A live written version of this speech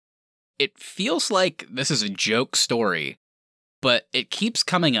it feels like this is a joke story, but it keeps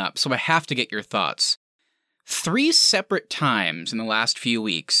coming up, so I have to get your thoughts. 3 separate times in the last few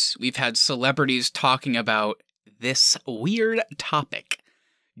weeks, we've had celebrities talking about this weird topic.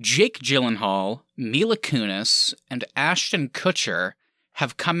 Jake Gyllenhaal, Mila Kunis, and Ashton Kutcher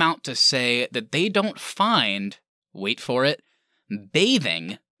have come out to say that they don't find, wait for it,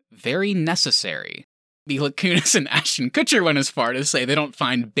 bathing very necessary. Mila Kunis and Ashton Kutcher went as far to say they don't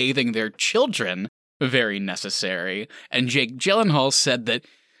find bathing their children very necessary, and Jake Gyllenhaal said that,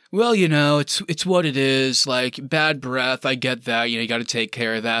 well, it's what it is, like, bad breath, I get that, you gotta take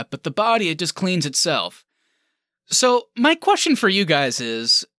care of that, but the body, it just cleans itself. So, my question for you guys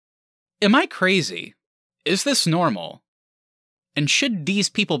is, am I crazy? Is this normal? And should these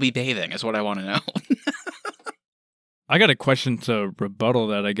people be bathing, is what I want to know. I got a question to rebuttal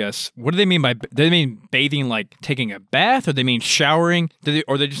that, I guess. What do they mean by, do they mean bathing like taking a bath, or do they mean showering,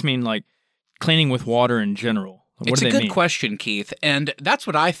 or they just mean like cleaning with water in general? What it's do a they good mean? question, Keith, and that's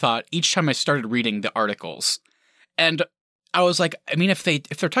what I thought each time I started reading the articles. And I was like, I mean, if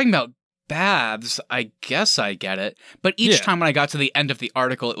they're talking about baths, I guess I get it. But each time when I got to the end of the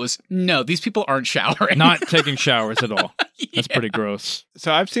article, it was, no, these people aren't showering. Not taking showers at all. That's pretty gross.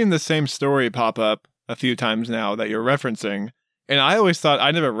 So I've seen the same story pop up a few times now that you're referencing, and I always thought,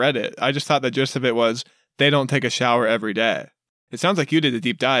 I never read it, I just thought the gist of it was they don't take a shower every day. It sounds like you did a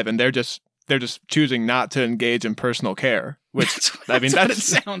deep dive, and they're just choosing not to engage in personal care, which that's what it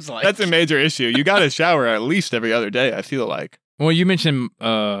sounds like. That's a major issue. You got to shower at least every other day, I feel like. Well, you mentioned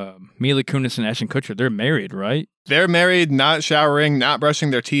Mila Kunis and Ashton Kutcher. They're married, right? They're married, not showering, not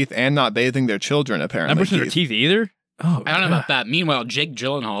brushing their teeth, and not bathing their children, apparently. Not brushing their teeth either? Oh, I don't know about that. Meanwhile, Jake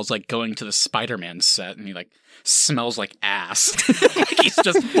Gyllenhaal's like going to the Spider-Man set, and he like smells like ass. Like he's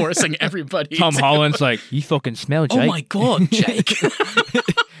just forcing everybody. Tom Holland's like, you fucking smell, Jake. Oh my god, Jake!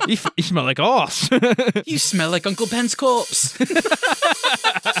 you smell like ass. You smell like Uncle Ben's corpse.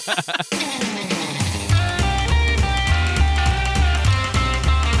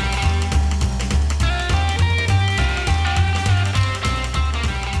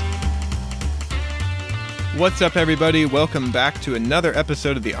 What's up, everybody? Welcome back to another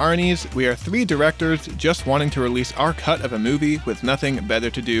episode of The Arnies. We are 3 directors just wanting to release our cut of a movie with nothing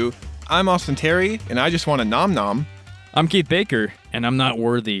better to do. I'm Austin Terry, and I just want to nom. I'm Keith Baker, and I'm not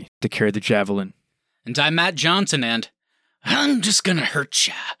worthy to carry the javelin. And I'm Matt Johnson, and I'm just gonna hurt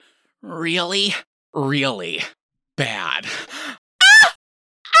ya. Really, really bad.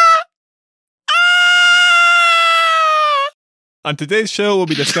 On today's show, we'll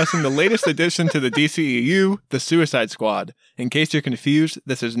be discussing the latest addition to the DCEU, The Suicide Squad. In case you're confused,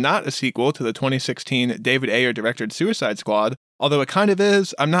 this is not a sequel to the 2016 David Ayer-directed Suicide Squad. Although it kind of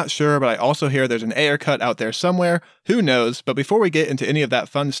is, I'm not sure, but I also hear there's an Ayer cut out there somewhere. Who knows? But before we get into any of that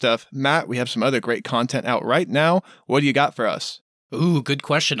fun stuff, Matt, we have some other great content out right now. What do you got for us? Ooh, good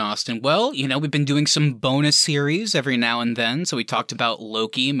question, Austin. Well, we've been doing some bonus series every now and then. So we talked about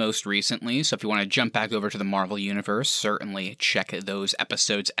Loki most recently. So if you want to jump back over to the Marvel Universe, certainly check those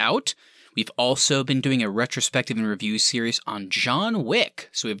episodes out. We've also been doing a retrospective and review series on John Wick.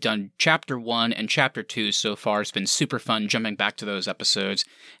 So we've done Chapter 1 and Chapter 2 so far. It's been super fun jumping back to those episodes.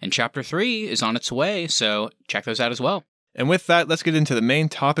 And Chapter 3 is on its way, so check those out as well. And with that, let's get into the main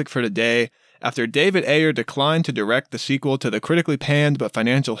topic for today. After David Ayer declined to direct the sequel to the critically panned but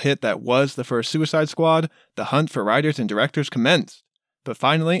financial hit that was the first Suicide Squad, the hunt for writers and directors commenced. But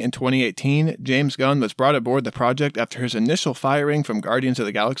finally, in 2018, James Gunn was brought aboard the project after his initial firing from Guardians of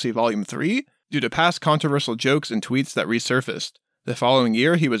the Galaxy Volume 3 due to past controversial jokes and tweets that resurfaced. The following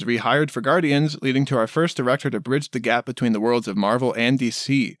year, he was rehired for Guardians, leading to our first director to bridge the gap between the worlds of Marvel and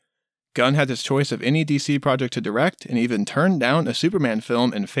DC. Gunn had his choice of any DC project to direct, and even turned down a Superman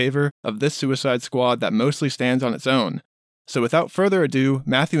film in favor of this Suicide Squad that mostly stands on its own. So without further ado,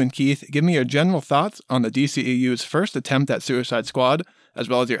 Matthew and Keith, give me your general thoughts on the DCEU's first attempt at Suicide Squad, as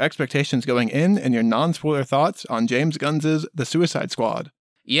well as your expectations going in and your non-spoiler thoughts on James Gunn's The Suicide Squad.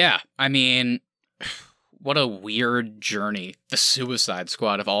 Yeah, I mean, what a weird journey the Suicide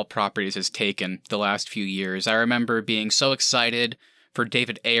Squad of all properties has taken the last few years. I remember being so excited for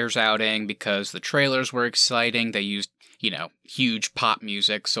David Ayer's outing because the trailers were exciting. They used, huge pop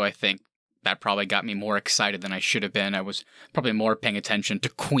music, so I think that probably got me more excited than I should have been. I was probably more paying attention to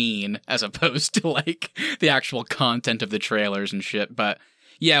Queen as opposed to, the actual content of the trailers and shit. But,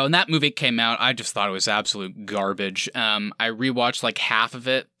 yeah, when that movie came out, I just thought it was absolute garbage. I rewatched, half of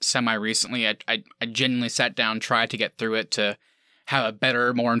it semi-recently. I genuinely sat down, tried to get through it to have a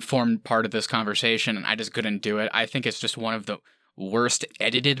better, more informed part of this conversation, and I just couldn't do it. I think it's just one of the worst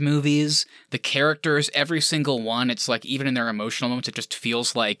edited movies. The characters, every single one, it's even in their emotional moments, it just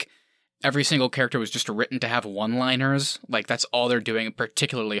feels like every single character was just written to have one-liners. Like, that's all they're doing,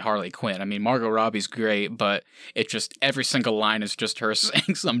 particularly Harley Quinn. I mean, Margot Robbie's great, but it's just every single line is just her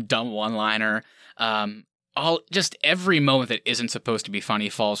saying some dumb one-liner. Just every moment that isn't supposed to be funny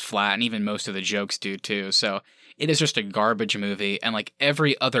falls flat, and even most of the jokes do too. So it is just a garbage movie, and like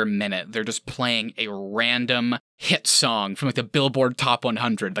every other minute, they're just playing a random hit song from like the Billboard Top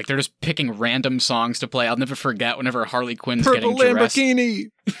 100. Like they're just picking random songs to play. I'll never forget whenever Harley Quinn's Purple getting dressed. Lamborghini.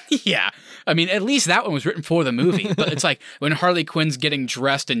 Yeah, I mean, at least that one was written for the movie. But it's like when Harley Quinn's getting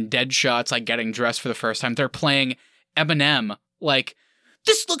dressed and Deadshot's like getting dressed for the first time, they're playing Eminem like,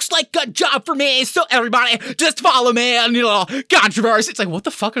 this looks like a job for me, so everybody just follow me and, controversy. It's like, what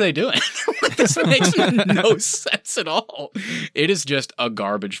the fuck are they doing? This makes no sense at all. It is just a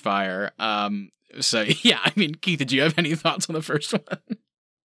garbage fire. So, yeah, I mean, Keith, did you have any thoughts on the first one?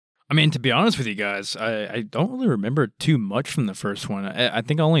 I mean, to be honest with you guys, I don't really remember too much from the first one. I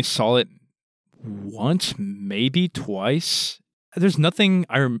think I only saw it once, maybe twice. There's nothing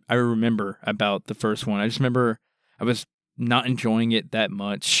I remember about the first one. I just remember I was not enjoying it that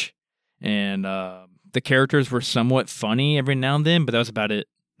much, and the characters were somewhat funny every now and then, but that was about it.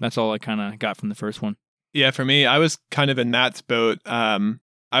 That's all I kind of got from the first one. Yeah, for me, I was kind of in Matt's boat.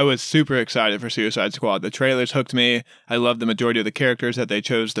 I was super excited for Suicide Squad. The trailers hooked me. I loved the majority of the characters that they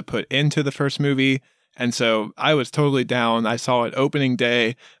chose to put into the first movie, and so I was totally down. I saw it opening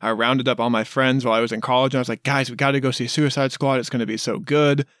day. I rounded up all my friends while I was in college, and I was like, guys, we got to go see Suicide Squad. It's going to be so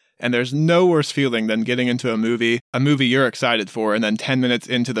good. And there's no worse feeling than getting into a movie you're excited for, and then 10 minutes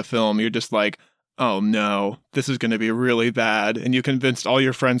into the film, you're just like, oh no, this is going to be really bad. And you convinced all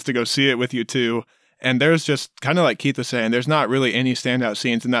your friends to go see it with you too. And there's just, kind of like Keith was saying, there's not really any standout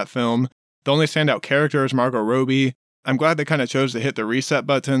scenes in that film. The only standout character is Margot Robbie. I'm glad they kind of chose to hit the reset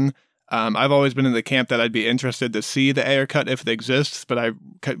button. I've always been in the camp that I'd be interested to see the Ayer cut if it exists, but I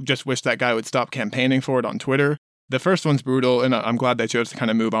just wish that guy would stop campaigning for it on Twitter. The first one's brutal, and I'm glad they chose to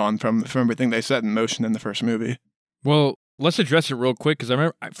kind of move on from everything they set in motion in the first movie. Well, let's address it real quick, because I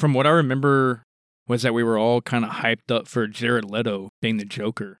remember, from what I remember, was that we were all kind of hyped up for Jared Leto being the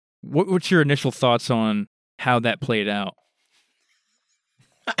Joker. What's your initial thoughts on how that played out?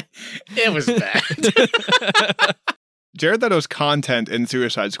 It was bad. Jared Leto's content in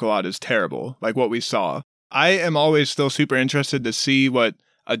Suicide Squad is terrible, like what we saw. I am always still super interested to see what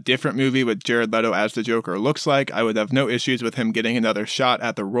a different movie with Jared Leto as the Joker looks like. I would have no issues with him getting another shot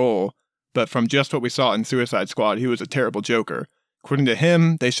at the role, but from just what we saw in Suicide Squad, he was a terrible Joker. According to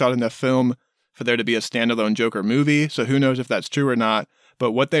him, they shot enough film for there to be a standalone Joker movie, so who knows if that's true or not,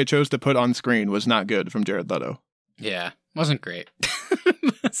 but what they chose to put on screen was not good from Jared Leto. Yeah, wasn't great.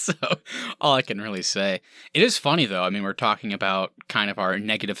 So, all I can really say. It is funny, though. I mean, we're talking about kind of our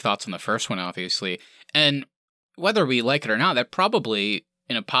negative thoughts on the first one, obviously, and whether we like it or not, that probably,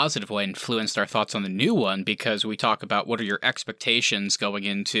 in a positive way, influenced our thoughts on the new one, because we talk about what are your expectations going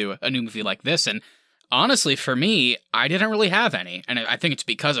into a new movie like this, and honestly, for me, I didn't really have any, and I think it's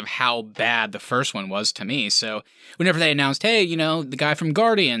because of how bad the first one was to me. So whenever they announced, hey, the guy from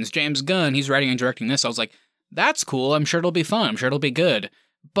Guardians, James Gunn, he's writing and directing this, I was like, that's cool, I'm sure it'll be fun, I'm sure it'll be good.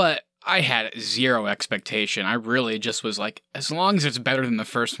 But I had zero expectation. I really just was like, as long as it's better than the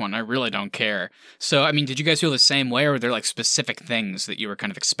first one, I really don't care. So, I mean, did you guys feel the same way, or were there like specific things that you were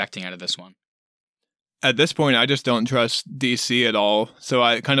kind of expecting out of this one? At this point, I just don't trust DC at all. So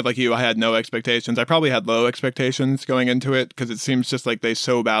I, kind of like you, I had no expectations. I probably had low expectations going into it because it seems just like they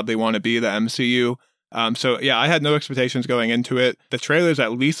so badly want to be the MCU. So yeah, I had no expectations going into it. The trailers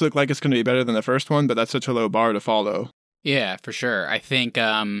at least look like it's going to be better than the first one, but that's such a low bar to follow. Yeah, for sure. I think,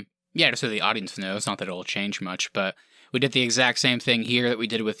 just so the audience knows, not that it'll change much, but we did the exact same thing here that we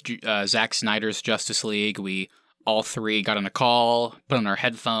did with Zack Snyder's Justice League. We all three got on a call, put on our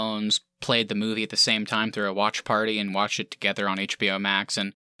headphones, played the movie at the same time through a watch party, and watched it together on HBO Max.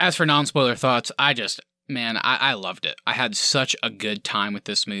 And as for non-spoiler thoughts, I loved it. I had such a good time with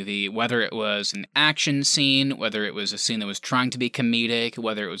this movie, whether it was an action scene, whether it was a scene that was trying to be comedic,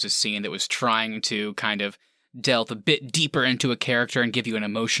 whether it was a scene that was trying to kind of delve a bit deeper into a character and give you an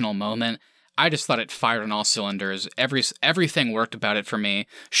emotional moment. I just thought it fired on all cylinders. Everything worked about it for me.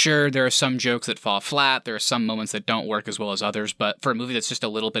 Sure, there are some jokes that fall flat, there are some moments that don't work as well as others, but for a movie that's just a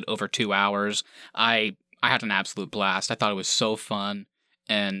little bit over 2 hours, I had an absolute blast. I thought it was so fun,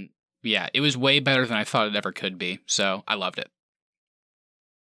 and yeah, it was way better than I thought it ever could be, so I loved it.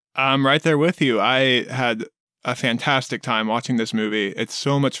 I'm right there with you. I had a fantastic time watching this movie. It's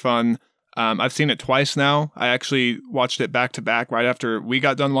so much fun. I've seen it twice now. I actually watched it back to back right after we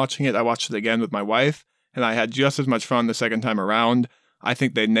got done watching it. I watched it again with my wife, and I had just as much fun the second time around. I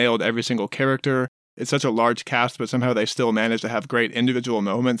think they nailed every single character. It's such a large cast, but somehow they still managed to have great individual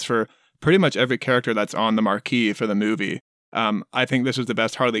moments for pretty much every character that's on the marquee for the movie. I think this is the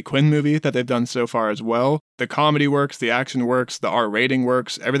best Harley Quinn movie that they've done so far as well. The comedy works, the action works, the R rating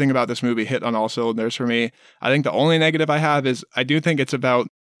works. Everything about this movie hit on all cylinders for me. I think the only negative I have is I do think it's about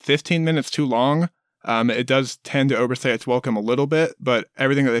 15 minutes too long. It does tend to overstay its welcome a little bit, but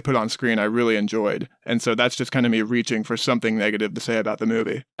everything that they put on screen I really enjoyed. And so that's just kind of me reaching for something negative to say about the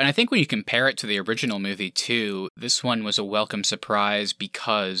movie. And I think when you compare it to the original movie too, this one was a welcome surprise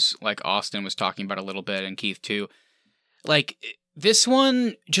because, like Austin was talking about a little bit, and Keith too, like, this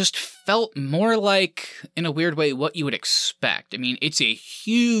one just felt more like, in a weird way, what you would expect. I mean, it's a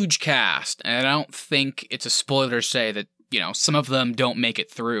huge cast, and I don't think it's a spoiler to say that, some of them don't make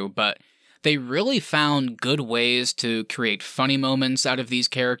it through, but they really found good ways to create funny moments out of these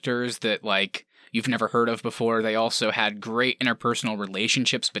characters that, like, you've never heard of before. They also had great interpersonal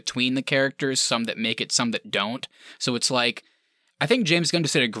relationships between the characters, some that make it, some that don't. So it's like, I think James Gunn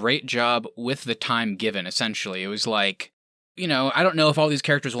just did a great job with the time given, essentially. It was like, I don't know if all these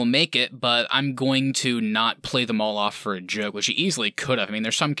characters will make it, but I'm going to not play them all off for a joke, which he easily could have. I mean,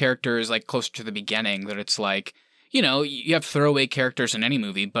 there's some characters, like, closer to the beginning that it's like, you have throwaway characters in any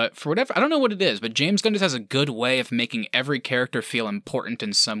movie, but for whatever, I don't know what it is, but James Gunn just has a good way of making every character feel important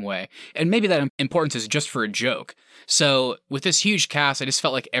in some way. And maybe that importance is just for a joke. So with this huge cast, I just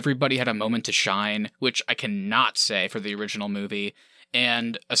felt like everybody had a moment to shine, which I cannot say for the original movie.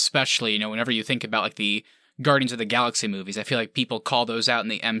 And especially, whenever you think about like the Guardians of the Galaxy movies, I feel like people call those out in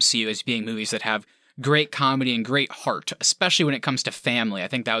the MCU as being movies that have great comedy and great heart, especially when it comes to family. I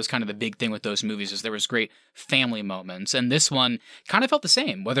think that was kind of the big thing with those movies, is there was great family moments. And this one kind of felt the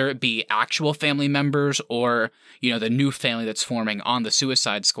same, whether it be actual family members or, the new family that's forming on the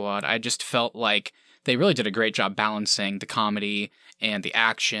Suicide Squad. I just felt like they really did a great job balancing the comedy and the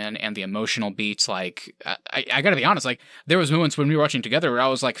action and the emotional beats. Like, I gotta be honest, like, there was moments when we were watching together where I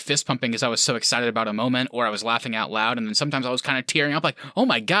was like fist pumping because I was so excited about a moment, or I was laughing out loud, and then sometimes I was kind of tearing up like, oh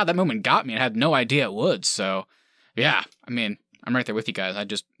my god, that moment got me, and I had no idea it would. So yeah, I mean, I'm right there with you guys. I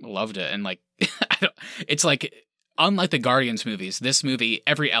just loved it. And like, it's like, unlike the Guardians movies, this movie,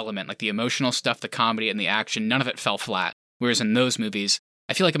 every element, like the emotional stuff, the comedy, and the action, none of it fell flat. Whereas in those movies,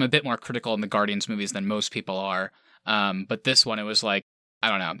 I feel like I'm a bit more critical in the Guardians movies than most people are. But this one, it was like, I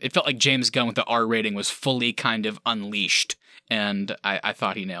don't know. It felt like James Gunn with the R rating was fully kind of unleashed, and I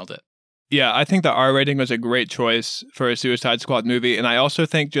thought he nailed it. Yeah, I think the R rating was a great choice for a Suicide Squad movie, and I also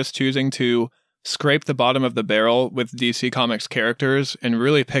think just choosing to scrape the bottom of the barrel with DC Comics characters and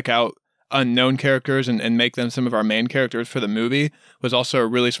really pick out unknown characters and make them some of our main characters for the movie was also a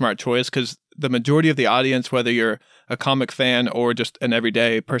really smart choice, because the majority of the audience, whether you're a comic fan or just an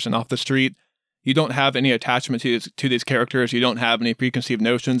everyday person off the street, you don't have any attachment to these characters. You don't have any preconceived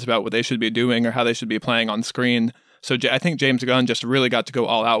notions about what they should be doing or how they should be playing on screen. So I think James Gunn just really got to go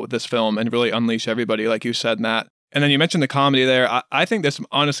all out with this film and really unleash everybody, like you said, Matt. And then you mentioned the comedy there. I think this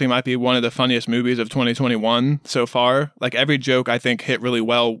honestly might be one of the funniest movies of 2021 so far. Like, every joke I think hit really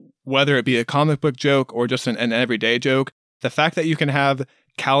well, whether it be a comic book joke or just an everyday joke. The fact that you can have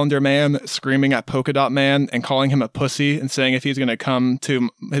Calendar Man screaming at Polka Dot Man and calling him a pussy and saying if he's going to come to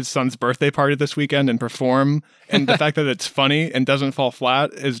his son's birthday party this weekend and perform, and the fact that it's funny and doesn't fall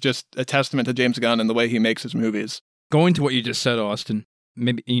flat is just a testament to James Gunn and the way he makes his movies. Going to what you just said, Austin,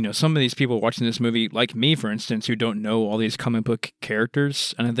 maybe, some of these people watching this movie, like me, for instance, who don't know all these comic book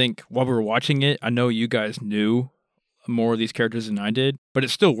characters, and I think while we were watching it, I know you guys knew more of these characters than I did, but it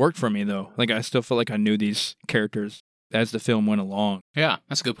still worked for me, though. Like, I still felt like I knew these characters as the film went along. Yeah,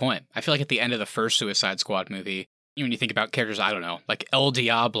 that's a good point. I feel like at the end of the first Suicide Squad movie, when you think about characters, I don't know, like El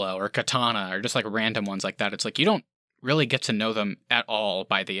Diablo or Katana or just like random ones like that, it's like you don't really get to know them at all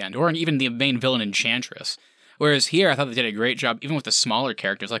by the end, or even the main villain, Enchantress. Whereas here, I thought they did a great job, even with the smaller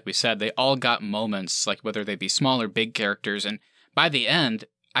characters, like we said, they all got moments, like whether they be small or big characters, and by the end,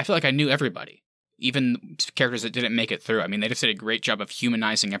 I feel like I knew everybody. Even characters that didn't make it through. I mean, they just did a great job of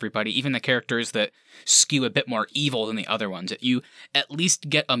humanizing everybody, even the characters that skew a bit more evil than the other ones. That you at least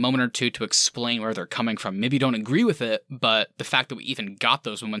get a moment or two to explain where they're coming from. Maybe you don't agree with it, but the fact that we even got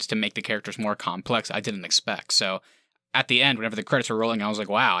those moments to make the characters more complex, I didn't expect. So at the end, whenever the credits were rolling, I was like,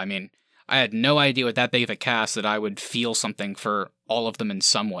 wow, I mean, I had no idea with that big of a cast that I would feel something for all of them in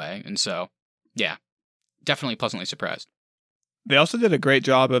some way. And so, yeah, definitely pleasantly surprised. They also did a great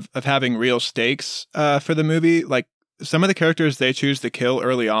job of having real stakes for the movie. Like, some of the characters they choose to kill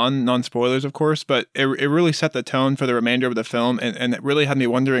early on, non-spoilers, of course, but it really set the tone for the remainder of the film, and it really had me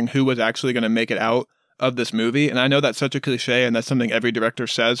wondering who was actually going to make it out of this movie. And I know that's such a cliche, and that's something every director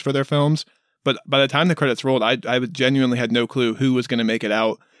says for their films, but by the time the credits rolled, I genuinely had no clue who was going to make it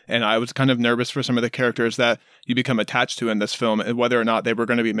out. And I was kind of nervous for some of the characters that you become attached to in this film and whether or not they were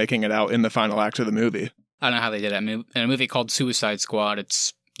going to be making it out in the final act of the movie. I don't know how they did it. I mean, in a movie called Suicide Squad,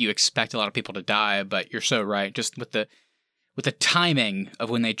 you expect a lot of people to die, but you're so right. Just with the timing of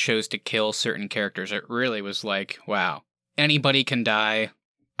when they chose to kill certain characters, it really was like, wow, anybody can die.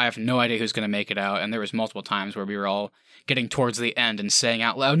 I have no idea who's going to make it out. And there was multiple times where we were all getting towards the end and saying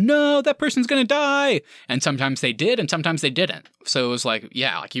out loud, no, that person's going to die. And sometimes they did, and sometimes they didn't. So it was like,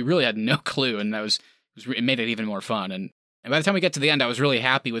 yeah, like you really had no clue. And it made it even more fun. And by the time we get to the end, I was really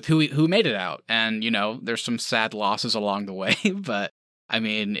happy with who made it out. And, there's some sad losses along the way. But, I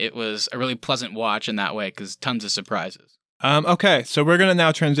mean, it was a really pleasant watch in that way because tons of surprises. Okay, so we're going to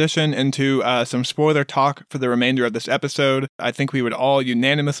now transition into some spoiler talk for the remainder of this episode. I think we would all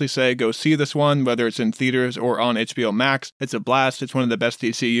unanimously say go see this one, whether it's in theaters or on HBO Max. It's a blast. It's one of the best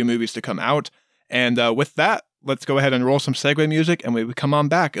DCU movies to come out. And with that, let's go ahead and roll some segue music, and when we come on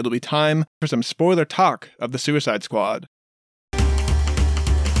back, it'll be time for some spoiler talk of the Suicide Squad.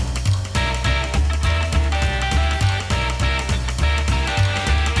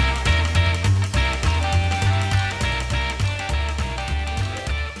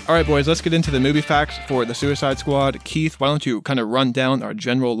 All right, boys, let's get into the movie facts for The Suicide Squad. Keith, why don't you kind of run down our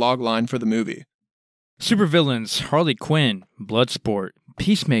general log line for the movie? Supervillains Harley Quinn, Bloodsport,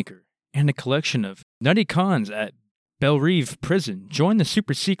 Peacemaker, and a collection of nutty cons at Belle-Reve Prison join the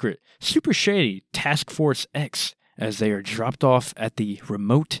super secret, super shady Task Force X as they are dropped off at the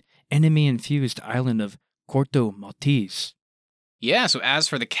remote, enemy-infused island of Corto Maltese. Yeah, so as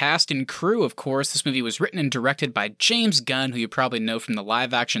for the cast and crew, of course, this movie was written and directed by James Gunn, who you probably know from the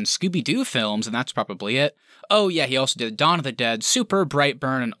live-action Scooby-Doo films, and that's probably it. Oh yeah, he also did Dawn of the Dead, Super,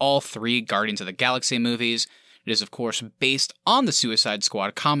 Brightburn, and all 3 Guardians of the Galaxy movies. It is, of course, based on the Suicide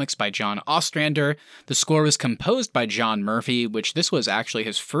Squad comics by John Ostrander. The score was composed by John Murphy, which this was actually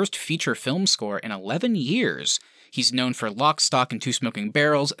his first feature film score in 11 years. He's known for Lock, Stock, and Two Smoking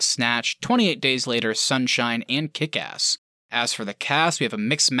Barrels, Snatch, 28 Days Later, Sunshine, and Kick-Ass. As for the cast, we have a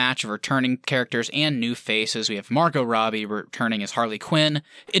mixed match of returning characters and new faces. We have Margot Robbie returning as Harley Quinn,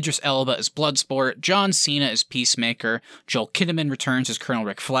 Idris Elba as Bloodsport, John Cena as Peacemaker, Joel Kinnaman returns as Colonel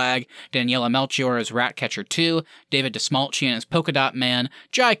Rick Flag, Daniela Melchior as Ratcatcher 2, David Dastmalchian as Polka Dot Man,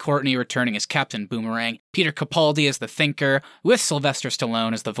 Jai Courtney returning as Captain Boomerang, Peter Capaldi as the Thinker, with Sylvester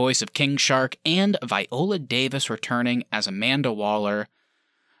Stallone as the voice of King Shark, and Viola Davis returning as Amanda Waller.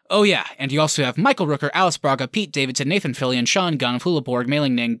 Oh yeah, and you also have Michael Rooker, Alice Braga, Pete Davidson, Nathan Fillion, Sean Gunn, Flula Borg, Mei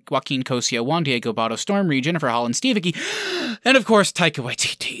Ling Ning, Joaquin Cosio, Juan Diego Botto, Storm Reed, Jennifer Holland, Steve Icky, and of course Taika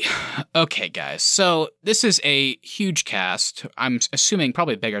Waititi. Okay guys, so this is a huge cast. I'm assuming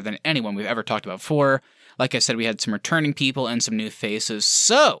probably bigger than anyone we've ever talked about before. Like I said, we had some returning people and some new faces.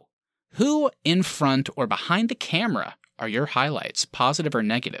 So, who in front or behind the camera are your highlights, positive or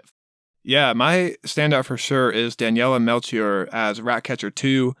negative? Yeah, my standout for sure is Daniela Melchior as Ratcatcher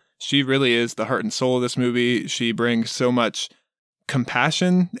 2. She really is the heart and soul of this movie. She brings so much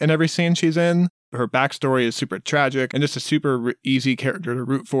compassion in every scene she's in. Her backstory is super tragic and just a super easy character to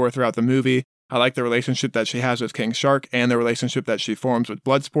root for throughout the movie. I like the relationship that she has with King Shark and the relationship that she forms with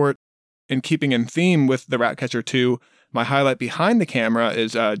Bloodsport. In keeping in theme with the Ratcatcher 2, my highlight behind the camera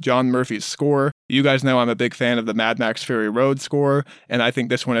is John Murphy's score. You guys know I'm a big fan of the Mad Max Fury Road score, and I think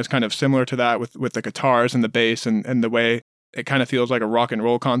this one is kind of similar to that with the guitars and the bass and the way it kind of feels like a rock and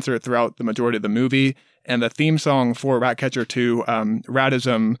roll concert throughout the majority of the movie. And the theme song for Ratcatcher 2,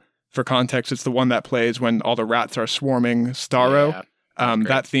 Ratism, for context, it's the one that plays when all the rats are swarming Starro. Yeah,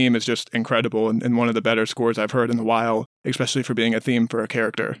 that theme is just incredible and one of the better scores I've heard in a while, especially for being a theme for a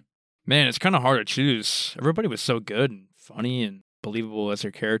character. Man, it's kind of hard to choose. Everybody was so good and funny and believable as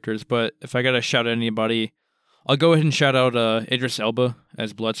their characters, but if I gotta shout out anybody, I'll go ahead and shout out Idris Elba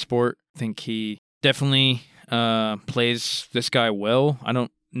as Bloodsport. I think he definitely plays this guy well. I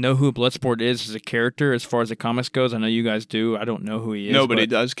don't know who Bloodsport is as a character as far as the comics goes. I know you guys do. I don't know who he is. Nobody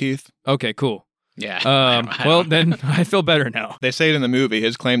does, Keith. Okay, cool. Yeah. Well, then I feel better now. They say it in the movie.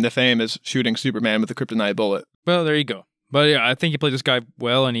 His claim to fame is shooting Superman with a kryptonite bullet. Well, there you go. But yeah, I think he plays this guy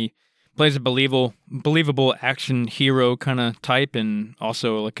well, and he plays a believable action hero kind of type, and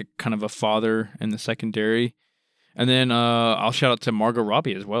also like a kind of a father in the secondary. And then I'll shout out to Margot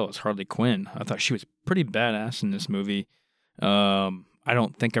Robbie as well as Harley Quinn. I thought she was pretty badass in this movie. I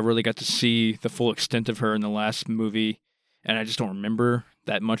don't think I really got to see the full extent of her in the last movie, and I just don't remember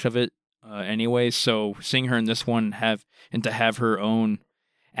that much of it anyway. So seeing her in this one to have her own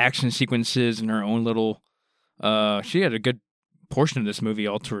action sequences and her own little, she had a good portion of this movie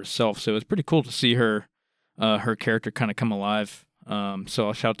all to herself. So it was pretty cool to see her character kind of come alive. So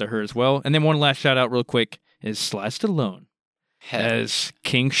I'll shout out to her as well. And then one last shout out real quick is Sly Stallone as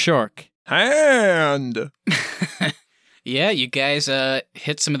King Shark. Hand! Yeah, you guys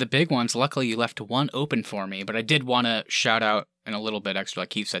hit some of the big ones. Luckily, you left one open for me, but I did want to shout out in a little bit extra, like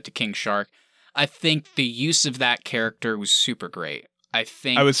Keith said, to King Shark. I think the use of that character was super great. I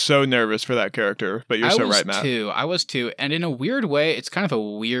was so nervous for that character, but you're so right, Matt. I was too. And in a weird way, it's kind of a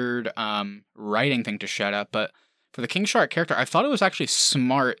weird writing thing to shout out, but for the King Shark character, I thought it was actually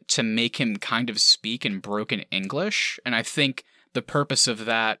smart to make him kind of speak in broken English. And I think the purpose of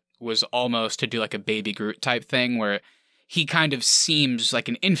that was almost to do like a Baby Groot type thing where he kind of seems like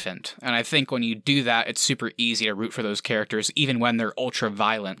an infant. And I think when you do that, it's super easy to root for those characters, even when they're ultra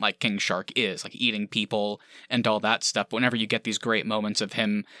violent, like King Shark is, like eating people and all that stuff. But whenever you get these great moments of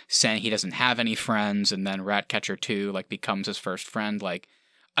him saying he doesn't have any friends, and then Ratcatcher 2 like becomes his first friend, like,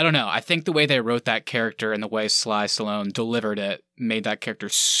 I don't know. I think the way they wrote that character and the way Sly Stallone delivered it made that character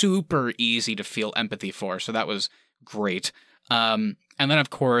super easy to feel empathy for. So that was great. And then, of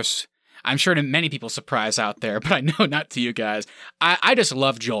course, I'm sure to many people's surprise out there, but I know not to you guys, I just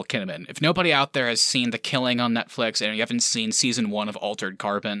love Joel Kinnaman. If nobody out there has seen The Killing on Netflix and you haven't seen season 1 of Altered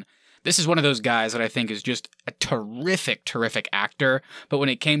Carbon, this is one of those guys that I think is just a terrific, terrific actor. But when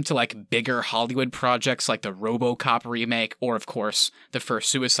it came to like bigger Hollywood projects like the RoboCop remake, or of course the first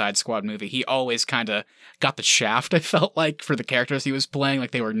Suicide Squad movie, he always kind of got the shaft, I felt like, for the characters he was playing.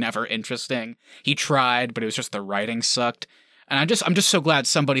 Like they were never interesting. He tried, but it was just the writing sucked. And I'm just so glad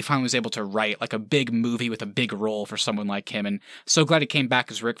somebody finally was able to write like a big movie with a big role for someone like him, and so glad he came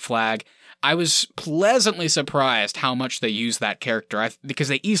back as Rick Flag. I was pleasantly surprised how much they used that character, because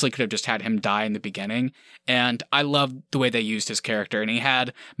they easily could have just had him die in the beginning, and I loved the way they used his character, and he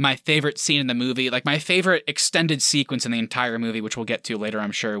had my favorite scene in the movie, like my favorite extended sequence in the entire movie, which we'll get to later,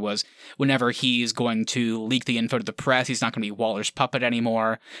 I'm sure, was whenever he's going to leak the info to the press, he's not going to be Waller's puppet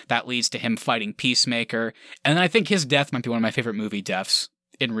anymore. That leads to him fighting Peacemaker, and I think his death might be one of my favorite movie deaths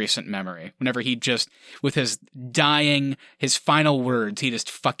in recent memory. Whenever he just, with his dying, his final words, he just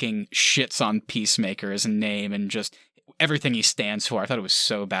fucking shits on Peacemaker as a name and just everything he stands for. I thought it was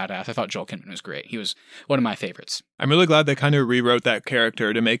so badass. I thought Joel Kinnaman was great. He was one of my favorites. I'm really glad they kind of rewrote that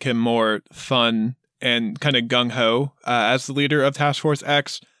character to make him more fun and kind of gung-ho as the leader of Task Force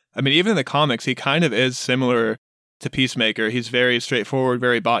X. I mean, even in the comics, he kind of is similar to Peacemaker. He's very straightforward,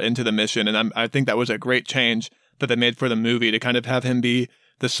 very bought into the mission, and I think that was a great change that they made for the movie to kind of have him be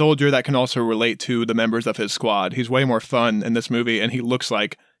the soldier that can also relate to the members of his squad. He's way more fun in this movie, and he looks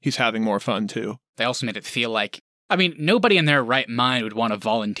like he's having more fun, too. They also made it feel like, I mean, nobody in their right mind would want to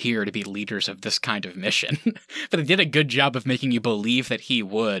volunteer to be leaders of this kind of mission. But they did a good job of making you believe that he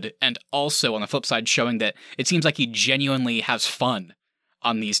would, and also, on the flip side, showing that it seems like he genuinely has fun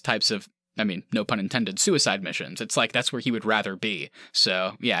on these types of, I mean, no pun intended, suicide missions. It's like that's where he would rather be.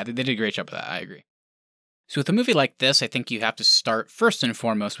 So, yeah, they did a great job of that. I agree. So with a movie like this, I think you have to start first and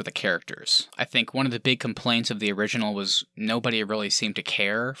foremost with the characters. I think one of the big complaints of the original was nobody really seemed to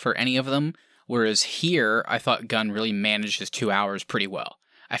care for any of them, whereas here, I thought Gunn really managed his 2 hours pretty well.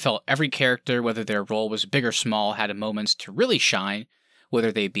 I felt every character, whether their role was big or small, had moments to really shine,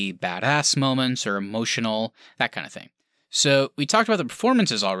 whether they be badass moments or emotional, that kind of thing. So we talked about the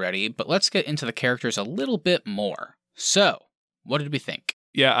performances already, but let's get into the characters a little bit more. So, what did we think?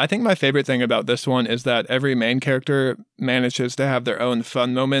 Yeah, I think my favorite thing about this one is that every main character manages to have their own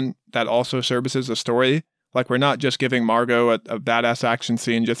fun moment that also services the story. Like, we're not just giving Margot a badass action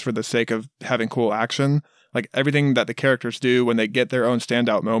scene just for the sake of having cool action. Like, everything that the characters do when they get their own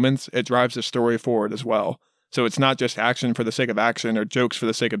standout moments, it drives the story forward as well. So it's not just action for the sake of action or jokes for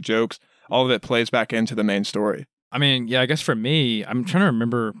the sake of jokes. All of it plays back into the main story. I mean, yeah, I guess for me, I'm trying to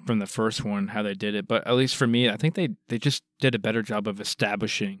remember from the first one how they did it, but at least for me, I think they just did a better job of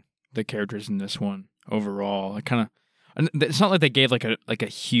establishing the characters in this one overall. It's not like they gave like a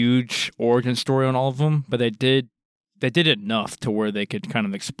huge origin story on all of them, but they did enough to where they could kind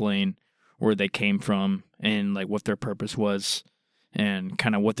of explain where they came from and like what their purpose was and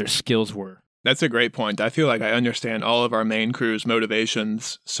kind of what their skills were. That's a great point. I feel like I understand all of our main crew's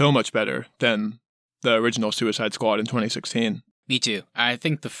motivations so much better than the original Suicide Squad in 2016. Me too. I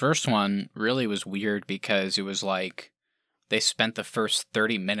think the first one really was weird because it was like they spent the first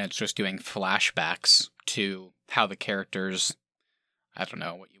 30 minutes just doing flashbacks to how the characters, I don't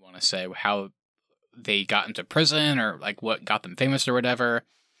know what you want to say, how they got into prison or like what got them famous or whatever,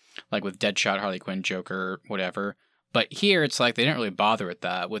 like with Deadshot, Harley Quinn, Joker, whatever. But here it's like they didn't really bother with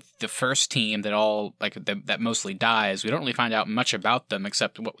that. With the first team that mostly dies, we don't really find out much about them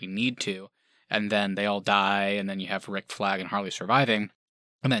except what we need to. And then they all die, and then you have Rick Flag and Harley surviving.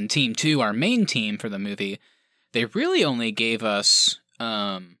 And then Team 2, our main team for the movie, they really only gave us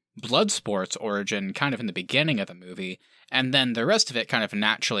Bloodsport's origin kind of in the beginning of the movie, and then the rest of it kind of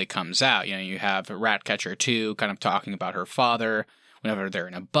naturally comes out. You know, you have Ratcatcher 2 kind of talking about her father whenever they're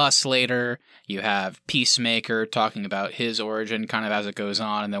in a bus later. You have Peacemaker talking about his origin kind of as it goes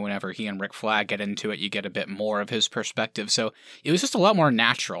on, and then whenever he and Rick Flag get into it, you get a bit more of his perspective. So it was just a lot more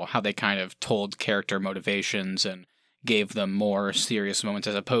natural how they kind of told character motivations and gave them more serious moments,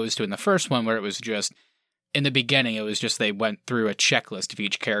 as opposed to in the first one where it was just, in the beginning, it was just they went through a checklist of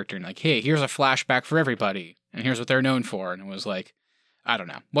each character and like, hey, here's a flashback for everybody, and here's what they're known for. And it was like, I don't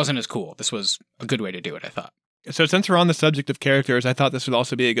know, wasn't as cool. This was a good way to do it, I thought. So since we're on the subject of characters, I thought this would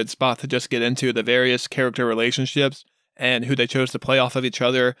also be a good spot to just get into the various character relationships and who they chose to play off of each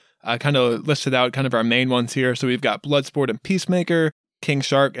other. I kind of listed out kind of our main ones here. So we've got Bloodsport and Peacemaker, King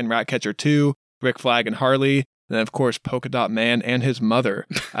Shark and Ratcatcher 2, Rick Flag and Harley, and then, of course, Polka Dot Man and his mother.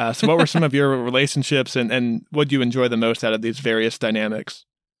 So what were some of your relationships, and what do you enjoy the most out of these various dynamics?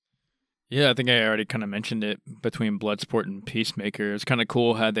 Yeah, I think I already kind of mentioned it between Bloodsport and Peacemaker. It's kind of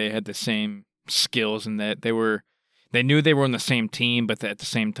cool how they had the same skills and that they knew they were on the same team, but at the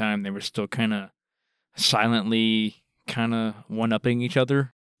same time, they were still kind of silently kind of one-upping each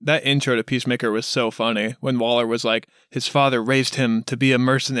other. That intro to Peacemaker was so funny when Waller was like, his father raised him to be a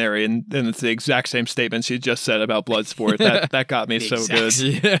mercenary, and then it's the exact same statement she just said about Bloodsport. That got me so good.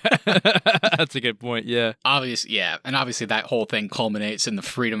 Yeah. That's a good point, yeah. Obviously that whole thing culminates in the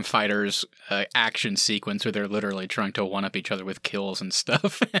Freedom Fighters action sequence where they're literally trying to one-up each other with kills and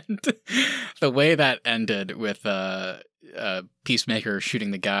stuff. And the way that ended with Peacemaker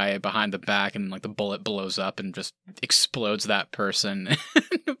shooting the guy behind the back and like the bullet blows up and just explodes that person.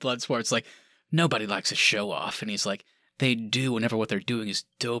 Bloodsport's like, nobody likes a show off, and he's like, they do whenever what they're doing is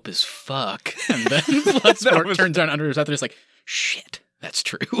dope as fuck. And then Bloodsport turns around under his other, he's like, shit, that's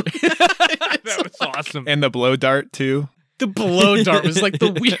true. That was awesome. And the blow dart too. The blow dart was like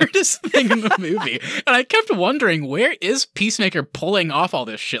the weirdest thing in the movie. And I kept wondering, where is Peacemaker pulling off all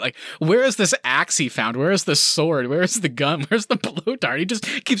this shit? Like, where is this axe he found? Where is the sword? Where is the gun? Where's the blow dart? He just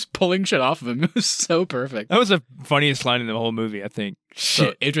keeps pulling shit off of him. It was so perfect. That was the funniest line in the whole movie, I think.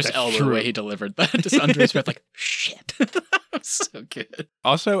 So Idris Elba, the way he delivered that, just under his breath, like, shit. That was so good.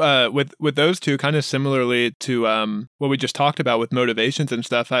 Also, with those two, kind of similarly to what we just talked about with motivations and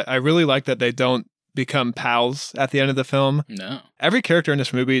stuff, I really like that they don't become pals at the end of the film. No. Every character in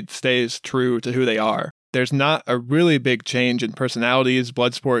this movie stays true to who they are. There's not a really big change in personalities.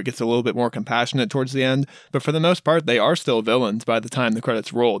 Bloodsport gets a little bit more compassionate towards the end, but for the most part, they are still villains by the time the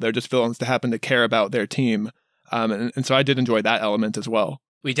credits roll. They're just villains that happen to care about their team. And so I did enjoy that element as well.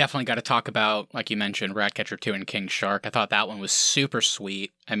 We definitely got to talk about, like you mentioned, Ratcatcher 2 and King Shark. I thought that one was super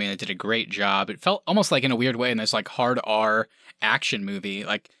sweet. I mean, it did a great job. It felt almost like, in a weird way, in this like hard R action movie.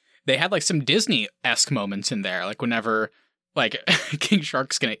 Like, they had like some Disney-esque moments in there, like whenever like King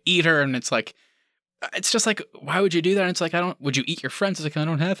Shark's gonna eat her, and it's just like, why would you do that? And it's like, would you eat your friends? It's like, I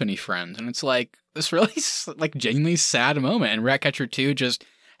don't have any friends. And it's like this really like genuinely sad moment. And Ratcatcher 2 just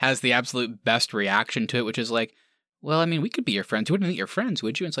has the absolute best reaction to it, which is like, well, I mean, we could be your friends. You wouldn't eat your friends,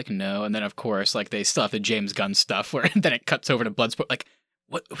 would you? And it's like, no. And then of course, like they still have the James Gunn stuff where then it cuts over to Bloodsport, like,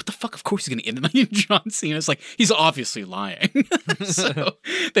 what the fuck? Of course he's going to end it. John Cena's like, he's obviously lying. So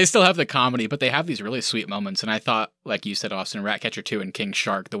they still have the comedy, but they have these really sweet moments. And I thought, like you said, Austin, Ratcatcher 2 and King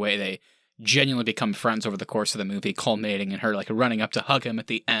Shark, the way they genuinely become friends over the course of the movie, culminating in her like running up to hug him at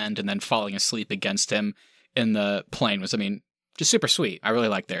the end and then falling asleep against him in the plane was, I mean, just super sweet. I really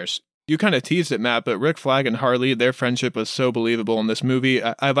like theirs. You kind of teased it, Matt, but Rick Flag and Harley, their friendship was so believable in this movie.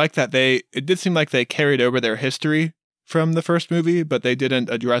 I like that it did seem like they carried over their history from the first movie, but they didn't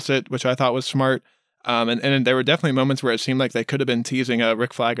address it, which I thought was smart. And there were definitely moments where it seemed like they could have been teasing a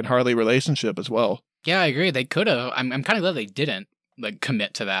Rick Flag and Harley relationship as well. Yeah, I agree. They could have. I'm kind of glad they didn't like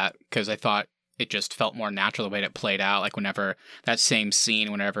commit to that, because I thought it just felt more natural the way it played out. Like whenever that same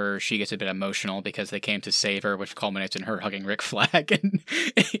scene, whenever she gets a bit emotional because they came to save her, which culminates in her hugging Rick Flag, and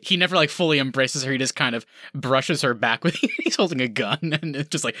he never like fully embraces her. He just kind of brushes her back with, he's holding a gun and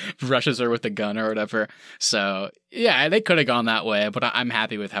it just like brushes her with the gun or whatever. So yeah, they could have gone that way, but I'm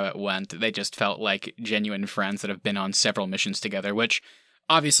happy with how it went. They just felt like genuine friends that have been on several missions together, which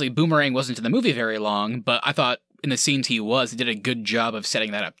obviously Boomerang wasn't in the movie very long, but I thought in the scenes he did a good job of setting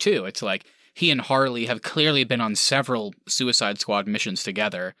that up too. It's like, he and Harley have clearly been on several Suicide Squad missions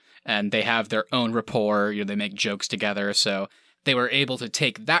together, and they have their own rapport. They make jokes together, so they were able to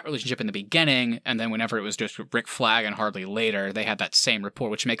take that relationship in the beginning, and then whenever it was just Rick Flag and Harley later, they had that same rapport,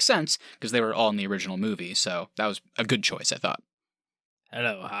 which makes sense because they were all in the original movie. So that was a good choice, I thought.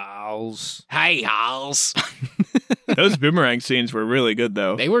 Hello, Howls. Hey, Howls. Those Boomerang scenes were really good,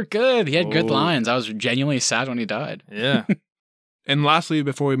 though. They were good. He had good lines. I was genuinely sad when he died. Yeah. And lastly,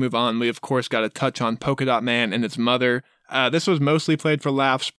 before we move on, we of course got to touch on Polka Dot Man and its mother. This was mostly played for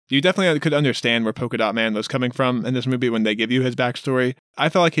laughs. You definitely could understand where Polka Dot Man was coming from in this movie when they give you his backstory. I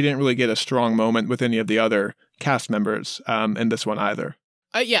felt like he didn't really get a strong moment with any of the other cast members in this one either.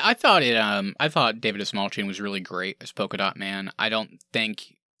 Yeah, I thought it. I thought David Ismalchian was really great as Polka Dot Man. I don't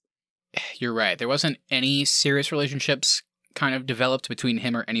think you're right. There wasn't any serious relationships kind of developed between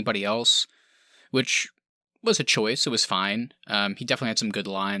him or anybody else, which was a choice. It was fine. He definitely had some good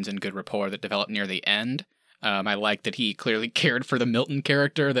lines and good rapport that developed near the end. I liked that he clearly cared for the Milton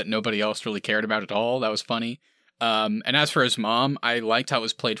character that nobody else really cared about at all. That was funny. And as for his mom, I liked how it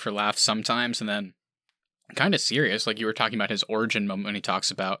was played for laughs sometimes and then kind of serious. Like you were talking about his origin moment when he talks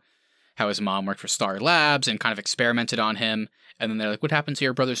about how his mom worked for Star Labs and kind of experimented on him. And then they're like, what happened to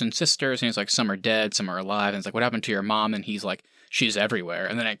your brothers and sisters? And he's like, some are dead, some are alive. And it's like, what happened to your mom? And he's like, she's everywhere.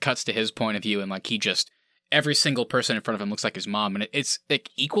 And then it cuts to his point of view and like he just, every single person in front of him looks like his mom. And it's like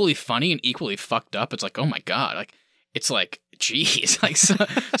equally funny and equally fucked up. It's like, oh my God, like, it's like, geez, like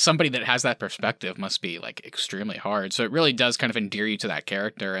somebody that has that perspective must be like extremely hard. So it really does kind of endear you to that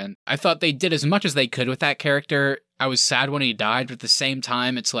character. And I thought they did as much as they could with that character. I was sad when he died, but at the same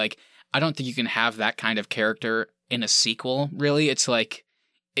time, it's like, I don't think you can have that kind of character in a sequel, really. It's like,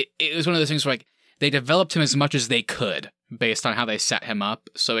 it was one of those things where like, they developed him as much as they could based on how they set him up.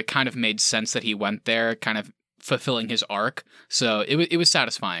 So it kind of made sense that he went there, kind of fulfilling his arc. So it was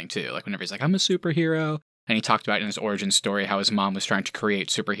satisfying too. Like whenever he's like, I'm a superhero. And he talked about in his origin story how his mom was trying to create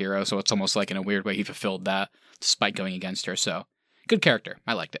superheroes. So it's almost like in a weird way he fulfilled that despite going against her. So good character.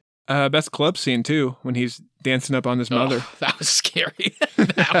 I liked it. Best club scene too, when he's dancing up on his mother. That was scary.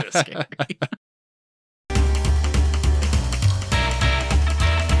 That was scary.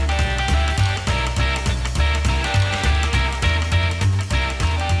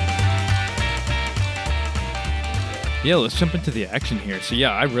 Yeah, let's jump into the action here. So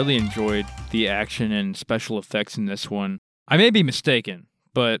yeah, I really enjoyed the action and special effects in this one. I may be mistaken,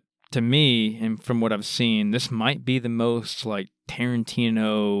 but to me, and from what I've seen, this might be the most like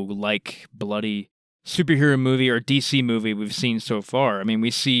Tarantino-like bloody superhero movie or DC movie we've seen so far. I mean,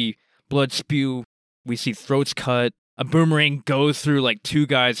 we see blood spew, we see throats cut, a boomerang goes through like two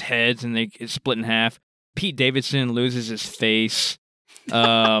guys' heads and they get split in half. Pete Davidson loses his face.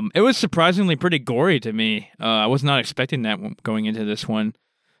 It was surprisingly pretty gory to me. I was not expecting that going into this one.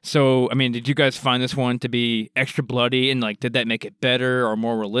 So, I mean, did you guys find this one to be extra bloody and like, did that make it better or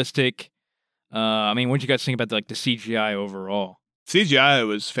more realistic? I mean, what did you guys think about like the CGI overall? CGI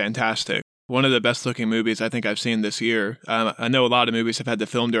was fantastic. One of the best looking movies I think I've seen this year. I know a lot of movies have had to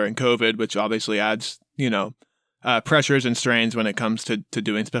film during COVID, which obviously adds, pressures and strains when it comes to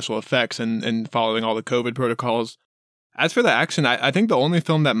doing special effects and following all the COVID protocols. As for the action, I think the only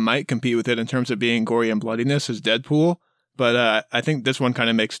film that might compete with it in terms of being gory and bloodiness is Deadpool. But I think this one kind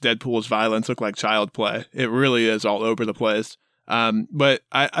of makes Deadpool's violence look like child play. It really is all over the place. But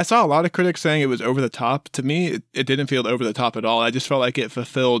I saw a lot of critics saying it was over the top. To me, it didn't feel over the top at all. I just felt like it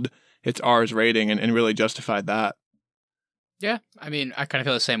fulfilled its R's rating and really justified that. Yeah, I mean, I kind of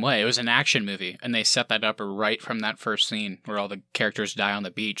feel the same way. It was an action movie, and they set that up right from that first scene where all the characters die on the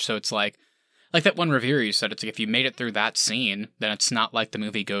beach. So it's like that one reviewer you said, it's like if you made it through that scene, then it's not like the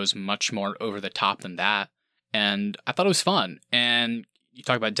movie goes much more over the top than that. And I thought it was fun. And you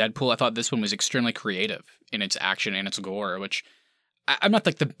talk about Deadpool, I thought this one was extremely creative in its action and its gore, which I'm not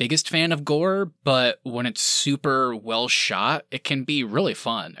like the biggest fan of gore, but when it's super well shot, it can be really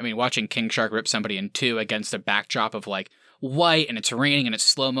fun. I mean, watching King Shark rip somebody in two against a backdrop of like white and it's raining and it's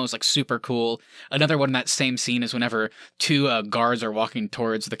slow-mo is like super cool. Another one in that same scene is whenever two guards are walking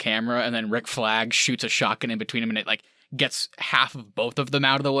towards the camera and then Rick Flag shoots a shotgun in between them and it like gets half of both of them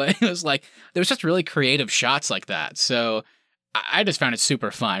out of the way. It was like, there was just really creative shots like that. So I just found it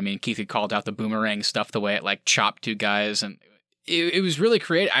super fun. I mean, Keith had called out the boomerang stuff, the way it like chopped two guys, and it was really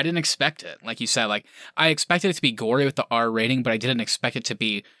creative. I didn't expect it. Like you said, like I expected it to be gory with the R rating, but I didn't expect it to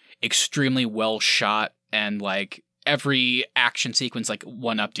be extremely well shot and like every action sequence like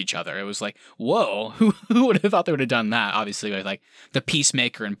one-upped each other. It was like, whoa, who would have thought they would have done that? Obviously, with like the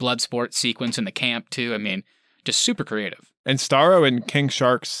Peacemaker and Bloodsport sequence in the camp too. I mean, just super creative. And Starro and King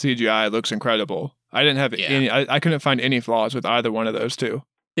Shark's CGI looks incredible. I didn't have any. I couldn't find any flaws with either one of those two.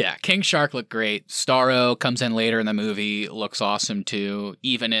 Yeah, King Shark looked great. Starro comes in later in the movie, looks awesome too.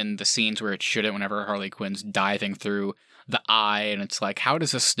 Even in the scenes where it shouldn't, whenever Harley Quinn's diving through the eye, and it's like, how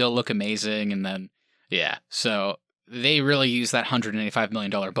does this still look amazing? And then, yeah, so they really used that $185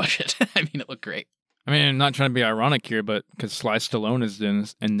 million budget. I mean, it looked great. I mean, I'm not trying to be ironic here, but because Sly Stallone is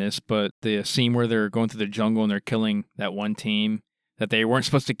in this, but the scene where they're going through the jungle and they're killing that one team that they weren't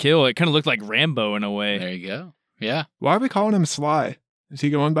supposed to kill, it kind of looked like Rambo in a way. There you go. Yeah. Why are we calling him Sly? Is he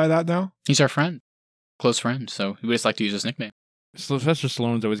going by that now? He's our friend. Close friend, so we just like to use his nickname. Sylvester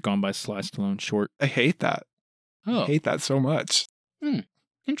Stallone's always gone by Sly Stallone short. I hate that. Oh. I hate that so much.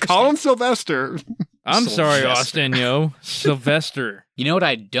 Interesting. Call him Sylvester. I'm sorry, Sylvester. Austin, yo. Sylvester. You know what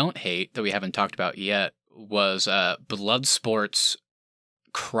I don't hate that we haven't talked about yet was Bloodsport's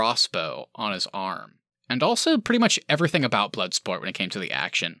crossbow on his arm. And also pretty much everything about Bloodsport when it came to the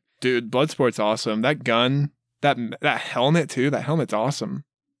action. Dude, Bloodsport's awesome. That gun, that helmet too, that helmet's awesome.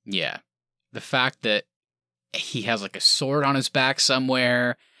 Yeah. The fact that he has like a sword on his back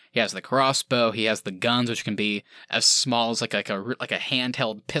somewhere, he has the crossbow, he has the guns, which can be as small as like a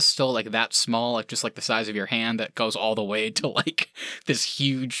handheld pistol, like that small, like just like the size of your hand, that goes all the way to like this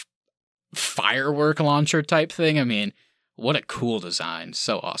huge firework launcher type thing. I mean, what a cool design.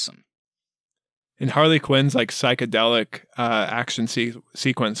 So awesome. And Harley Quinn's like psychedelic action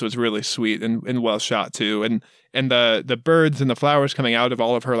sequence was really sweet and well shot too. And the birds and the flowers coming out of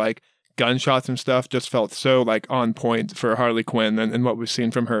all of her like gunshots and stuff just felt so like on point for Harley Quinn and what we've seen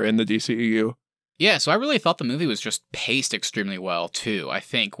from her in the DCEU. Yeah, so I really thought the movie was just paced extremely well too. I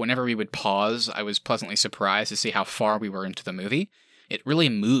think whenever we would pause, I was pleasantly surprised to see how far we were into the movie. It really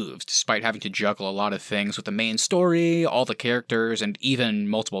moved despite having to juggle a lot of things with the main story, all the characters, and even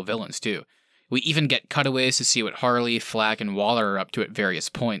multiple villains too. We even get cutaways to see what Harley, Flag, and Waller are up to at various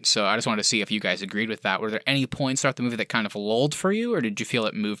points, so I just wanted to see if you guys agreed with that. Were there any points throughout the movie that kind of lulled for you, or did you feel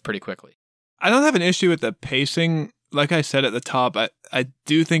it moved pretty quickly? I don't have an issue with the pacing. Like I said at the top, I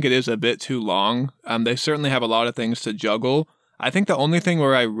do think it is a bit too long. They certainly have a lot of things to juggle. I think the only thing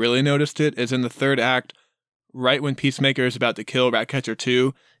where I really noticed it is in the third act, right when Peacemaker is about to kill Ratcatcher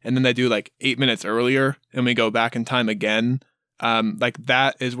 2, and then they do like 8 minutes earlier, and we go back in time again. Like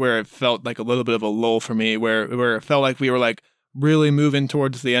that is where it felt like a little bit of a lull for me, where it felt like we were like really moving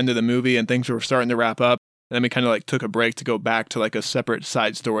towards the end of the movie and things were starting to wrap up. And then we kind of like took a break to go back to like a separate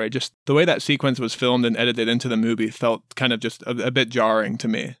side story. Just the way that sequence was filmed and edited into the movie felt kind of just a bit jarring to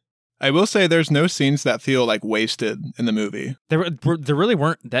me. I will say there's no scenes that feel like wasted in the movie. There really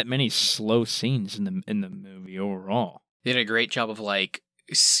weren't that many slow scenes in the movie overall. They did a great job of like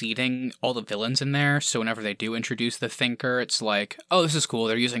seating all the villains in there, so whenever they do introduce the Thinker, it's like, oh, this is cool,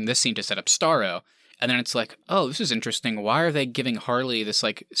 they're using this scene to set up Starro, and then it's like, oh, this is interesting, why are they giving Harley this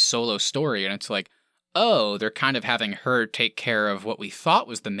like solo story? And it's like, oh, they're kind of having her take care of what we thought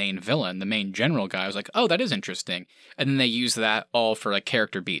was the main villain, the main general guy. I was like, oh, that is interesting. And then they use that all for like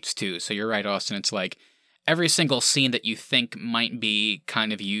character beats too. So you're right, Austin, it's like every single scene that you think might be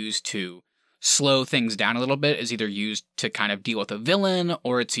kind of used to slow things down a little bit is either used to kind of deal with a villain,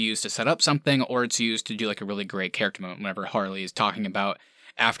 or it's used to set up something, or it's used to do like a really great character moment whenever Harley is talking about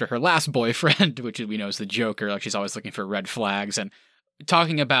after her last boyfriend, which we know is the Joker, like she's always looking for red flags, and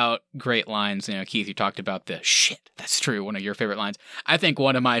talking about great lines. You know, Keith, you talked about the shit. That's true. One of your favorite lines. I think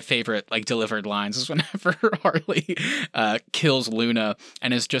one of my favorite like delivered lines is whenever Harley kills Luna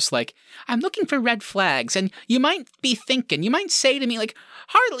and is just like, I'm looking for red flags, and you might say to me like,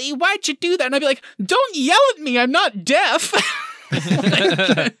 Harley, why'd you do that? And I'd be like, don't yell at me. I'm not deaf.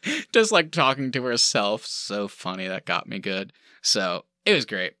 Just like talking to herself. So funny. That got me good. So it was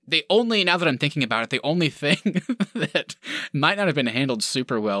great. Now that I'm thinking about it, the only thing that might not have been handled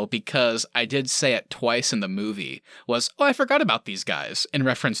super well, because I did say it twice in the movie, was, oh, I forgot about these guys, in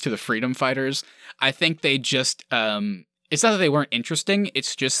reference to the Freedom Fighters. I think they just, it's not that they weren't interesting,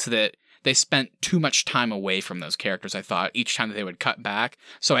 it's just that they spent too much time away from those characters, I thought, each time that they would cut back.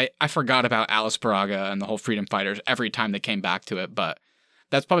 So I forgot about Alice Braga and the whole Freedom Fighters every time they came back to it, but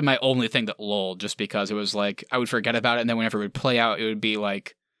that's probably my only thing that lulled, just because it was like, I would forget about it, and then whenever it would play out, it would be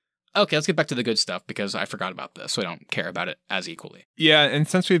like, okay, let's get back to the good stuff, because I forgot about this, so I don't care about it as equally. Yeah, and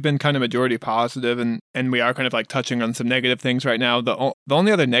since we've been kind of majority positive, and we are kind of like touching on some negative things right now, the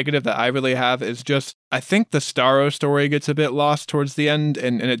only other negative that I really have is just, I think the Starro story gets a bit lost towards the end,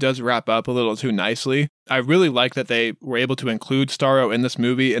 and it does wrap up a little too nicely. I really like that they were able to include Starro in this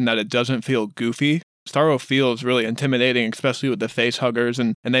movie, and that it doesn't feel goofy. Starro feels really intimidating, especially with the face huggers,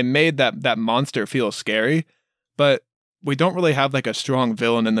 and they made that monster feel scary, but we don't really have like a strong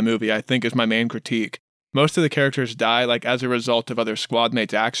villain in the movie, I think, is my main critique. Most of the characters die like as a result of other squad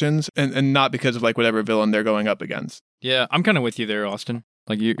mates' actions, and not because of like whatever villain they're going up against. Yeah, I'm kind of with you there, Austin.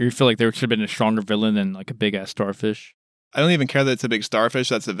 Like you feel like there should have been a stronger villain than like a big ass starfish. I don't even care that it's a big starfish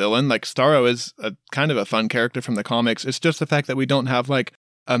that's the villain. Like Starro is a kind of a fun character from the comics. It's just the fact that we don't have like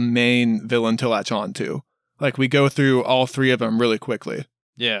a main villain to latch on to. Like we go through all three of them really quickly.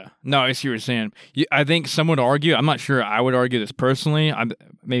 Yeah. No, I see what you're saying. I think some would argue, I'm not sure I would argue this personally, I'm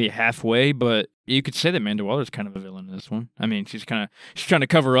maybe halfway, but You could say that Amanda Waller's kind of a villain in this one. I mean, she's trying to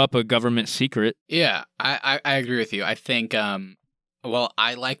cover up a government secret. Yeah, I agree with you. I think, well,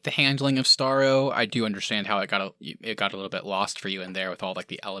 I like the handling of Starro. I do understand how it got a little bit lost for you in there with all like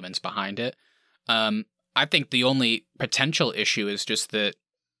the elements behind it. I think the only potential issue is just that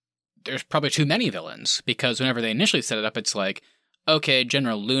there's probably too many villains, because whenever they initially set it up, it's like, okay,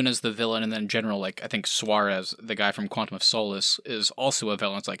 General Luna's the villain, and then General, like, I think Suarez, the guy from Quantum of Solace, is also a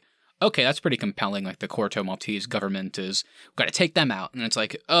villain. It's like, okay, that's pretty compelling. Like, the Corto Maltese government is, we've got to take them out. And it's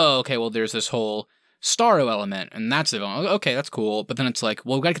like, oh, okay, well, there's this whole Starro element, and that's the villain. Okay, that's cool. But then it's like,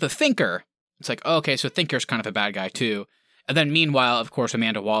 well, we've got to get the Thinker. It's like, oh, okay, so Thinker's kind of a bad guy, too. And then meanwhile, of course,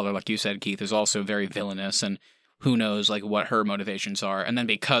 Amanda Waller, like you said, Keith, is also very villainous, and who knows, like, what her motivations are. And then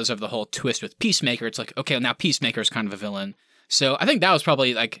because of the whole twist with Peacemaker, it's like, okay, well, now Peacemaker's kind of a villain. So I think that was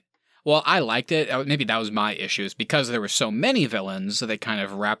probably, like, well, I liked it. Maybe that was my issue, is because there were so many villains that they kind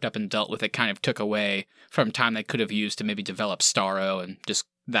of wrapped up and dealt with, it kind of took away from time they could have used to maybe develop Starro and just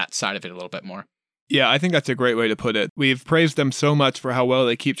that side of it a little bit more. Yeah, I think that's a great way to put it. We've praised them so much for how well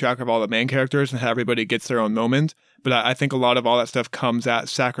they keep track of all the main characters and how everybody gets their own moment. But I think a lot of all that stuff comes at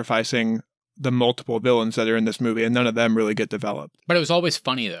sacrificing the multiple villains that are in this movie, and none of them really get developed. But it was always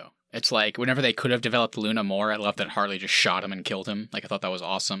funny, though. It's like, whenever they could have developed Luna more, I loved that Harley just shot him and killed him. Like, I thought that was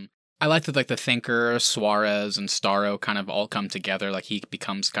awesome. I liked that, like, the Thinker, Suarez, and Starro kind of all come together. Like, he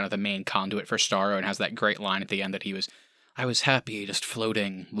becomes kind of the main conduit for Starro and has that great line at the end that I was happy just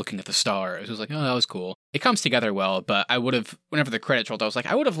floating, looking at the stars. It was like, oh, that was cool. It comes together well, but I would have, whenever the credits rolled, I was like,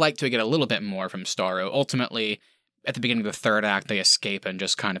 I would have liked to get a little bit more from Starro. Ultimately, at the beginning of the third act, they escape and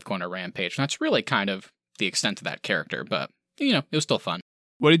just kind of go on a rampage. And that's really kind of the extent of that character, but, you know, it was still fun.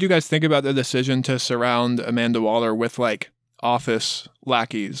 What did you guys think about the decision to surround Amanda Waller with, like, office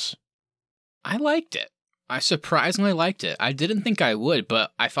lackeys? I liked it. I surprisingly liked it. I didn't think I would,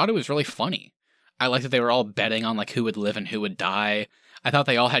 but I thought it was really funny. I liked that they were all betting on, like, who would live and who would die. I thought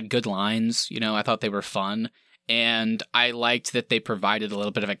they all had good lines, you know, I thought they were fun. And I liked that they provided a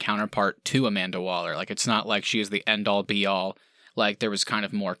little bit of a counterpart to Amanda Waller. Like, it's not like she is the end-all, be-all. Like, there was kind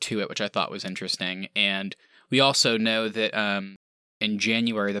of more to it, which I thought was interesting. And we also know that in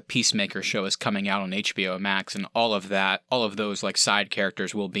January, the Peacemaker show is coming out on HBO Max, and all of those, like, side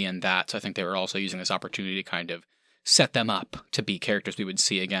characters will be in that. So I think they were also using this opportunity to kind of set them up to be characters we would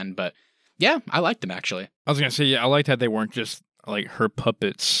see again. But yeah, I liked them, actually. I was going to say, yeah, I liked how they weren't just, like, her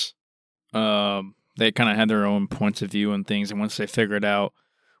puppets. They kind of had their own points of view and things, and once they figured out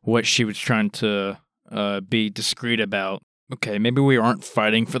what she was trying to be discreet about, okay, maybe we aren't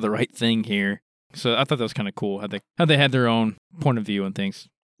fighting for the right thing here. So I thought that was kind of cool how they had their own point of view and things.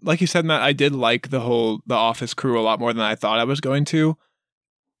 Like you said, Matt, I did like the Office crew a lot more than I thought I was going to.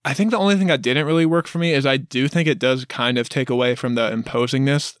 I think the only thing that didn't really work for me is I do think it does kind of take away from the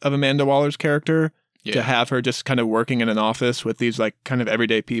imposingness of Amanda Waller's character to have her just kind of working in an office with these, like, kind of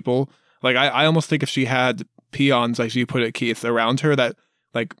everyday people. Like, I almost think if she had peons, like you put it, Keith, around her that,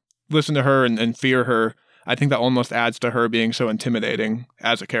 like, listen to her and fear her, I think that almost adds to her being so intimidating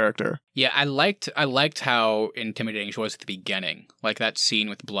as a character. Yeah, I liked how intimidating she was at the beginning. Like, that scene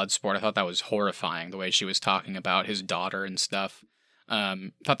with Bloodsport, I thought that was horrifying, the way she was talking about his daughter and stuff.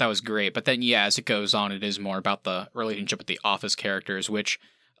 Thought that was great. But then, yeah, as it goes on, it is more about the relationship with the Office characters, which,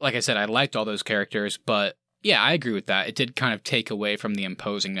 like I said, I liked all those characters, but yeah, I agree with that. It did kind of take away from the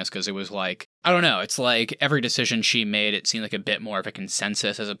imposingness, because it was like, I don't know, it's like every decision she made, it seemed like a bit more of a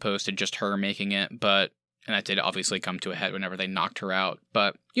consensus as opposed to just her making it, and that did obviously come to a head whenever they knocked her out.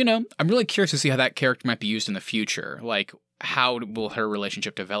 But, you know, I'm really curious to see how that character might be used in the future. Like, how will her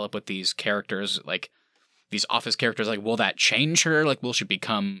relationship develop with these characters, like, these Office characters? Like, will that change her? Like, will she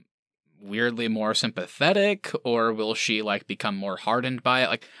become weirdly more sympathetic, or will she, like, become more hardened by it?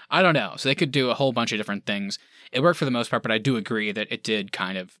 Like, I don't know. So they could do a whole bunch of different things. It worked for the most part, but I do agree that it did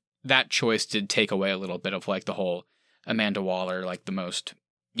kind of, that choice did take away a little bit of, like, the whole Amanda Waller, like, the most,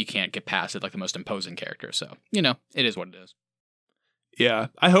 you can't get past it, like, the most imposing character. So, you know, it is what it is. Yeah,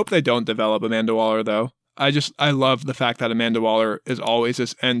 I hope they don't develop Amanda Waller, though. I love the fact that Amanda Waller is always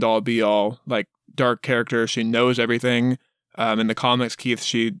this end-all, be-all, like, dark character. She knows everything. In the comics, Keith,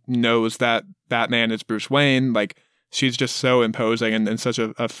 she knows that Batman is Bruce Wayne. Like, she's just so imposing and such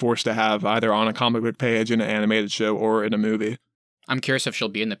a force to have, either on a comic book page, in an animated show, or in a movie. I'm curious if she'll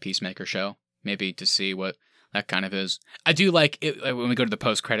be in the Peacemaker show, maybe to see what that kind of is. I do like it, when we go to the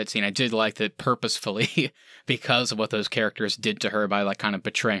post-credit scene, I did like that purposefully, because of what those characters did to her by, like, kind of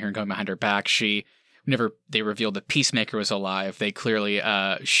betraying her and going behind her back, whenever they revealed that Peacemaker was alive, they clearly,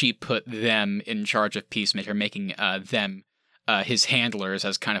 she put them in charge of Peacemaker, making them his handlers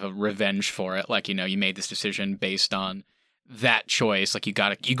as kind of a revenge for it. Like, you know, you made this decision based on that choice, like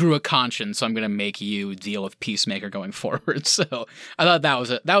you grew a conscience, so I'm gonna make you deal with Peacemaker going forward. So I thought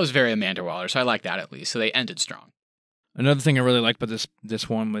that was very Amanda Waller. So I like that at least. So they ended strong. Another thing I really liked about this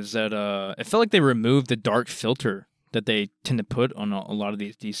one was that it felt like they removed the dark filter that they tend to put on a lot of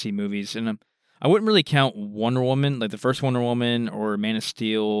these DC movies, and I wouldn't really count Wonder Woman, like the first Wonder Woman or Man of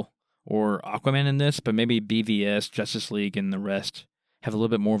Steel or Aquaman in this, but maybe BVS, Justice League, and the rest have a little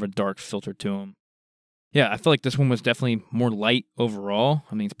bit more of a dark filter to them. Yeah, I feel like this one was definitely more light overall.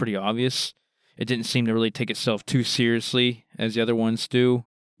 I mean, it's pretty obvious. It didn't seem to really take itself too seriously as the other ones do,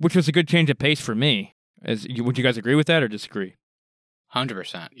 which was a good change of pace for me. Would you guys agree with that or disagree?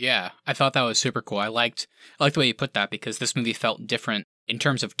 100%. Yeah, I thought that was super cool. I liked the way you put that because this movie felt different in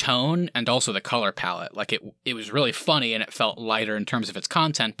terms of tone and also the color palette. Like it was really funny and it felt lighter in terms of its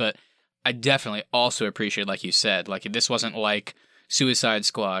content, but I definitely also appreciated, like you said, like this wasn't like Suicide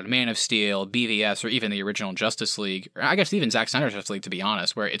Squad, Man of Steel, BVS, or even the original Justice League, or I guess even Zack Snyder's Justice League, to be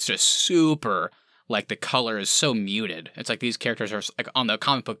honest, where it's just super, like the color is so muted. It's like these characters are like on the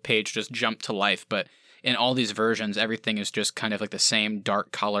comic book page just jump to life, but in all these versions, everything is just kind of like the same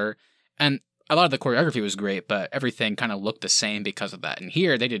dark color. And a lot of the choreography was great, but everything kind of looked the same because of that. And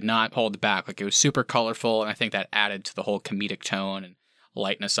here, they did not hold back. Like, it was super colorful, and I think that added to the whole comedic tone and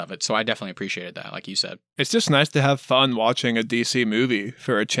lightness of it. So I definitely appreciated that, like you said. It's just nice to have fun watching a DC movie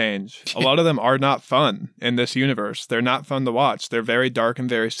for a change. A lot of them are not fun in this universe. They're not fun to watch. They're very dark and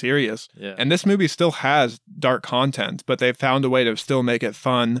very serious. Yeah. And this movie still has dark content, but they've found a way to still make it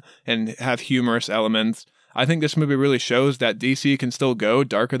fun and have humorous elements. I think this movie really shows that DC can still go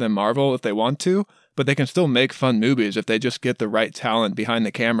darker than Marvel if they want to, but they can still make fun movies if they just get the right talent behind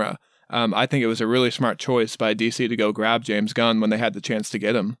the camera. I think it was a really smart choice by DC to go grab James Gunn when they had the chance to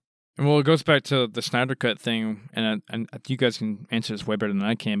get him. Well, it goes back to the Snyder Cut thing, and you guys can answer this way better than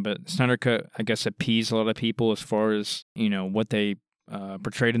I can, but Snyder Cut, I guess, appeased a lot of people as far as, what they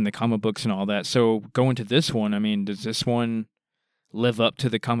portrayed in the comic books and all that. So going to this one, I mean, does this one live up to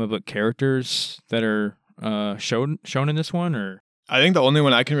the comic book characters that are shown in this one, or? I think the only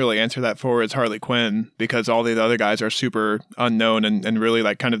one I can really answer that for is Harley Quinn, because all the other guys are super unknown and really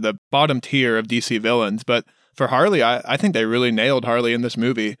like kind of the bottom tier of DC villains. But for Harley, I think they really nailed Harley in this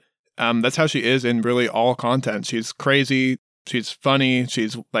movie. That's how she is in really all content. She's crazy, she's funny,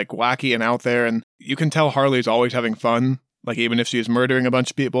 she's like wacky and out there, and you can tell Harley's always having fun. Like even if she's murdering a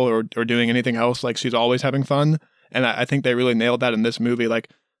bunch of people or doing anything else, like she's always having fun. And I think they really nailed that in this movie. Like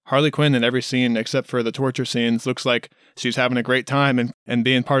Harley Quinn in every scene except for the torture scenes looks like she's having a great time and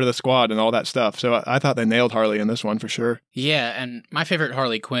being part of the squad and all that stuff. So I thought they nailed Harley in this one for sure. Yeah, and my favorite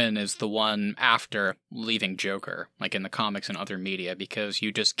Harley Quinn is the one after leaving Joker, like in the comics and other media, because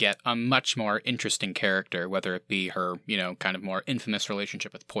you just get a much more interesting character, whether it be her, kind of more infamous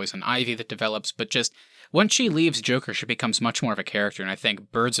relationship with Poison Ivy that develops, but just once she leaves Joker, she becomes much more of a character. And I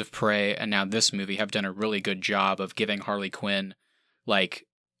think Birds of Prey and now this movie have done a really good job of giving Harley Quinn, like,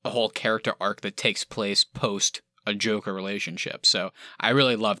 a whole character arc that takes place post a Joker relationship. So I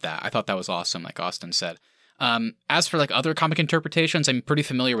really loved that. I thought that was awesome, like Austin said. As for like other comic interpretations, I'm pretty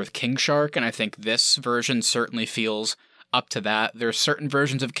familiar with King Shark, and I think this version certainly feels up to that. There's certain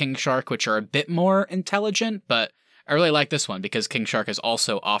versions of King Shark which are a bit more intelligent, but I really like this one because King Shark is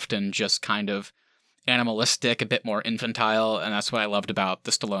also often just kind of animalistic, a bit more infantile, and that's what I loved about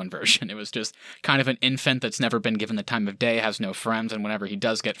the Stallone version. It was just kind of an infant that's never been given the time of day, has no friends, and whenever he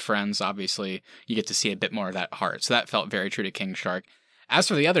does get friends, obviously, you get to see a bit more of that heart. So that felt very true to King Shark. As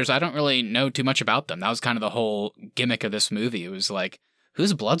for the others, I don't really know too much about them. That was kind of the whole gimmick of this movie. It was like,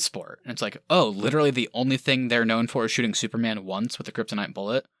 who's Bloodsport? And it's like, oh, literally the only thing they're known for is shooting Superman once with a kryptonite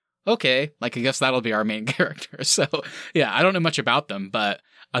bullet? Okay, like I guess that'll be our main character. So yeah, I don't know much about them, but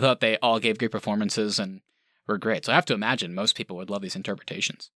I thought they all gave great performances and were great. So I have to imagine most people would love these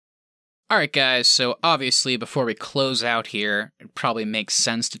interpretations. All right, guys, so obviously before we close out here, it probably makes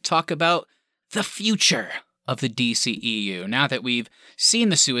sense to talk about the future of the DCEU. Now that we've seen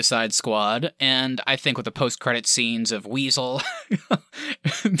the Suicide Squad, and I think with the post-credit scenes of Weasel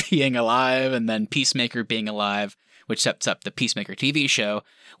being alive and then Peacemaker being alive, which sets up the Peacemaker TV show,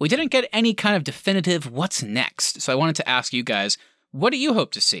 we didn't get any kind of definitive what's next. So I wanted to ask you guys, what do you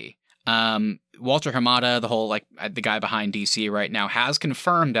hope to see? Walter Hamada, the guy behind DC right now, has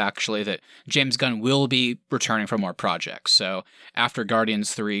confirmed actually that James Gunn will be returning for more projects. So after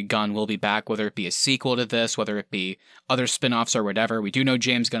Guardians 3, Gunn will be back, whether it be a sequel to this, whether it be other spin-offs or whatever. We do know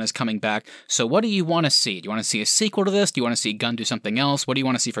James Gunn is coming back. So what do you want to see? Do you want to see a sequel to this? Do you want to see Gunn do something else? What do you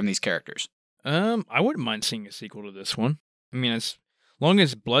want to see from these characters? I wouldn't mind seeing a sequel to this one. I mean, as long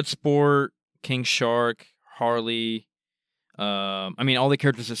as Bloodsport, King Shark, Harley, all the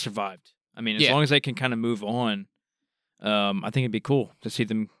characters that survived. I mean, as long as they can kind of move on, I think it'd be cool to see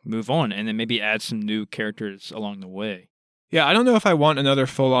them move on and then maybe add some new characters along the way. Yeah, I don't know if I want another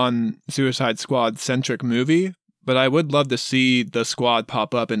full-on Suicide Squad-centric movie, but I would love to see the squad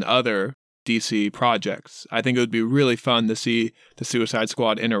pop up in other DC projects. I think it would be really fun to see the Suicide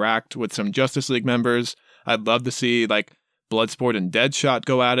Squad interact with some Justice League members. I'd love to see like Bloodsport and Deadshot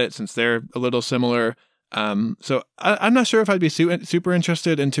go at it since they're a little similar. So I'm not sure if I'd be super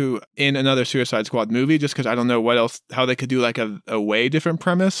interested in another Suicide Squad movie just because I don't know how they could do like a way different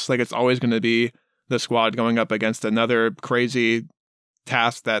premise. Like it's always going to be the squad going up against another crazy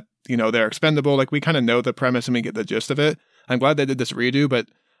task that, they're expendable. Like we kind of know the premise and we get the gist of it. I'm glad they did this redo, but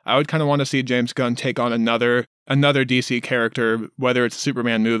I would kind of want to see James Gunn take on another DC character, whether it's a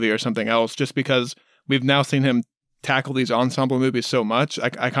Superman movie or something else, just because we've now seen him tackle these ensemble movies so much.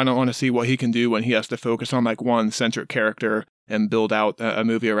 I kind of want to see what he can do when he has to focus on like one centric character and build out a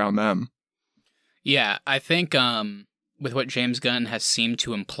movie around them. Yeah, I think with what James Gunn has seemed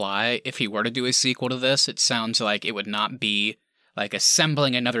to imply, if he were to do a sequel to this, it sounds like it would not be like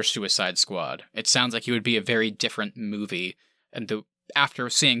assembling another Suicide Squad. It sounds like it would be a very different movie. And after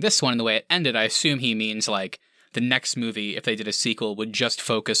seeing this one and the way it ended, I assume he means like the next movie, if they did a sequel, would just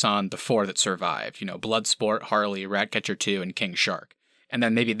focus on the 4 that survived. Bloodsport, Harley, Ratcatcher 2, and King Shark. And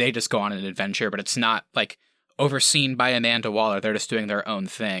then maybe they just go on an adventure, but it's not like overseen by Amanda Waller. They're just doing their own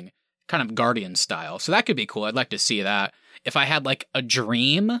thing. Kind of Guardian style. So that could be cool. I'd like to see that. If I had like a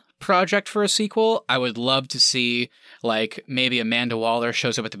dream project for a sequel, I would love to see like maybe Amanda Waller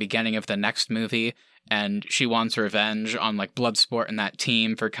shows up at the beginning of the next movie and she wants revenge on like Bloodsport and that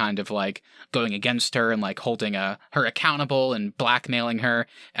team for kind of like going against her and like holding her accountable and blackmailing her.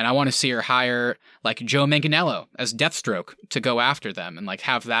 And I want to see her hire like Joe Manganiello as Deathstroke to go after them and like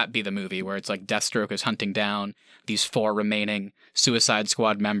have that be the movie where it's like Deathstroke is hunting down these 4 remaining Suicide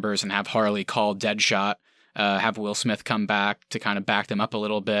Squad members and have Harley call Deadshot, have Will Smith come back to kind of back them up a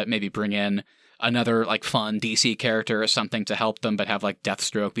little bit, maybe bring in another like fun DC character or something to help them, but have like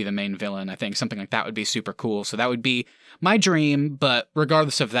Deathstroke be the main villain. I think something like that would be super cool. So that would be my dream. But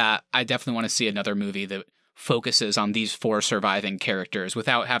regardless of that, I definitely want to see another movie that focuses on these 4 surviving characters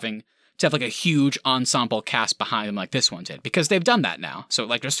without having to have like a huge ensemble cast behind them like this one did, because they've done that now. So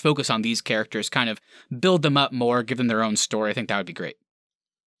like just focus on these characters, kind of build them up more, give them their own story. I think that would be great.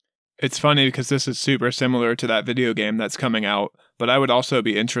 It's funny because this is super similar to that video game that's coming out, but I would also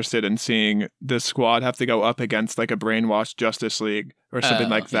be interested in seeing this squad have to go up against like a brainwashed Justice League or something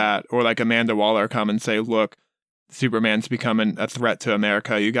like that, or like Amanda Waller come and say, look, Superman's becoming a threat to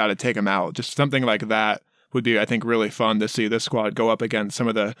America, you got to take him out. Just something like that would be, I think, really fun to see this squad go up against some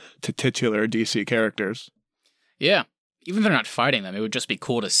of the titular DC characters. Yeah. Even if they're not fighting them, it would just be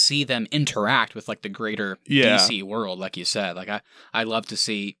cool to see them interact with like the greater DC world, like you said. Like I love to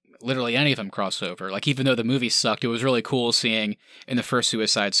see literally any of them cross over. Like even though the movie sucked, it was really cool seeing in the first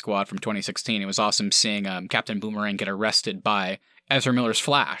Suicide Squad from 2016. It was awesome seeing Captain Boomerang get arrested by Ezra Miller's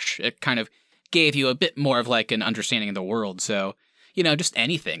Flash. It kind of gave you a bit more of like an understanding of the world. So, just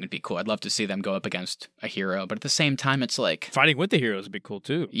anything would be cool. I'd love to see them go up against a hero, but at the same time, it's like fighting with the heroes would be cool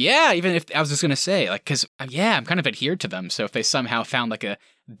too. Yeah, even if I was just gonna say, like, because I'm kind of adhered to them. So if they somehow found like a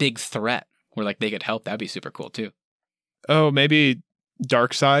big threat where like they could help, that'd be super cool too. Oh, maybe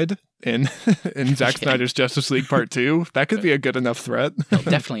Darkseid in Zack Snyder's Justice League Part 2. That could be a good enough threat. They'll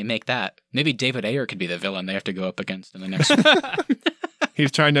definitely make that. Maybe David Ayer could be the villain they have to go up against in the next one.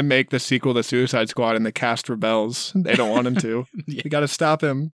 He's trying to make the sequel to Suicide Squad and the cast rebels. They don't want him to. Yeah. We got to stop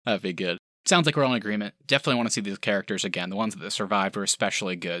him. That'd be good. Sounds like we're all in agreement. Definitely want to see these characters again. The ones that survived were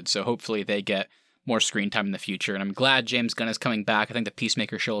especially good. So hopefully they get more screen time in the future. And I'm glad James Gunn is coming back. I think the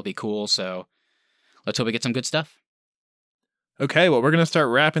Peacemaker show will be cool. So let's hope we get some good stuff. Okay, well, we're going to start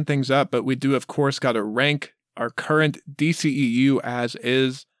wrapping things up, but we do, of course, got to rank our current DCEU as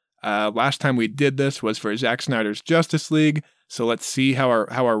is. Last time we did this was for Zack Snyder's Justice League, so let's see how our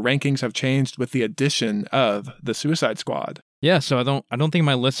rankings have changed with the addition of the Suicide Squad. Yeah, so I don't think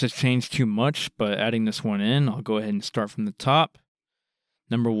my list has changed too much, but adding this one in, I'll go ahead and start from the top.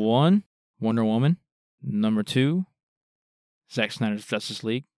 Number 1, Wonder Woman. Number 2, Zack Snyder's Justice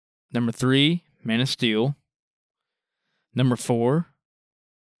League. Number 3, Man of Steel. Number 4,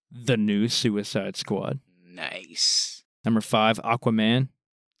 the new Suicide Squad. Nice. Number 5, Aquaman.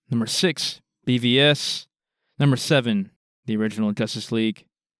 Number 6, BVS. Number 7, the original Justice League.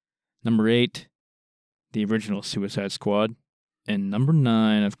 Number 8, the original Suicide Squad. And number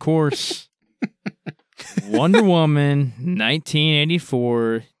 9, of course, Wonder Woman,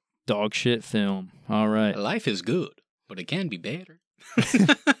 1984, dog shit film. All right. Life is good, but it can be better.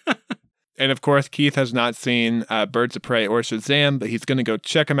 And of course, Keith has not seen Birds of Prey or Shazam, but he's going to go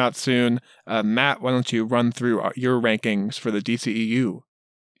check them out soon. Matt, why don't you run through your rankings for the DCEU?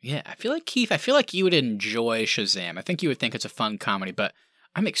 Yeah, I feel like, Keith, you would enjoy Shazam. I think you would think it's a fun comedy, but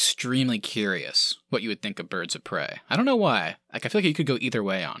I'm extremely curious what you would think of Birds of Prey. I don't know why. Like, I feel like you could go either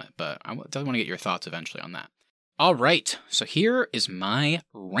way on it, but I definitely want to get your thoughts eventually on that. All right, so here is my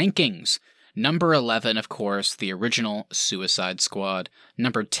rankings. Number 11, of course, the original Suicide Squad.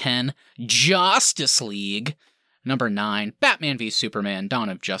 Number 10, Justice League. Number 9, Batman v Superman, Dawn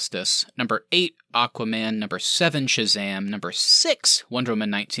of Justice. Number 8, Aquaman. Number 7, Shazam. Number 6, Wonder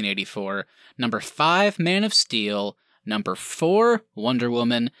Woman 1984. Number 5, Man of Steel. Number 4, Wonder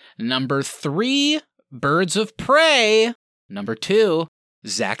Woman. Number 3, Birds of Prey. Number 2,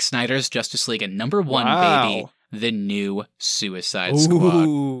 Zack Snyder's Justice League. And number 1, baby, the new Suicide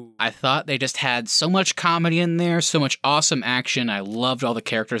Squad. I thought they just had so much comedy in there, so much awesome action. I loved all the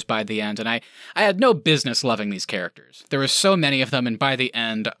characters by the end, and I had no business loving these characters. There were so many of them, and by the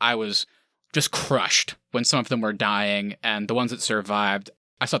end, I was just crushed when some of them were dying, and the ones that survived,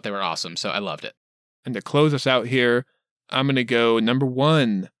 I thought they were awesome, so I loved it. And to close us out here, I'm going to go number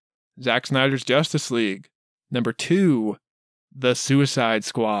 1, Zack Snyder's Justice League. Number 2, The Suicide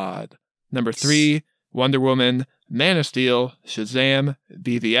Squad. Number 3, Wonder Woman, Man of Steel, Shazam,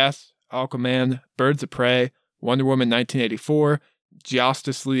 BVS, Aquaman, Birds of Prey, Wonder Woman 1984,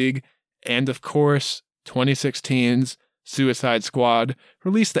 Justice League, and of course, 2016's Suicide Squad.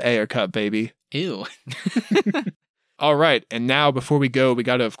 Release the Ayer cut, baby. Ew. All right, and now before we go, we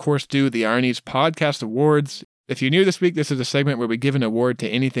got to, of course, do the Arnie's Podcast Awards. If you're new this week, this is a segment where we give an award to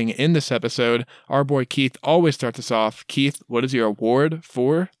anything in this episode. Our boy Keith always starts us off. Keith, what is your award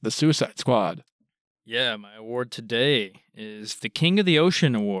for the Suicide Squad? Yeah, my award today is the King of the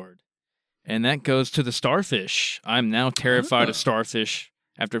Ocean Award, and that goes to the starfish. I'm now terrified of starfish.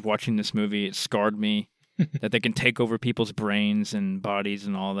 After watching this movie, it scarred me that they can take over people's brains and bodies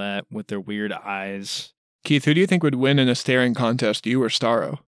and all that with their weird eyes. Keith, who do you think would win in a staring contest, you or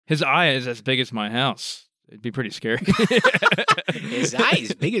Starro? His eye is as big as my house. It'd be pretty scary. His eye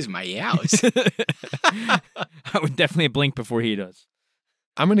is big as my house. I would definitely blink before he does.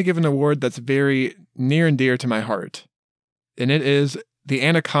 I'm going to give an award that's very near and dear to my heart, and it is the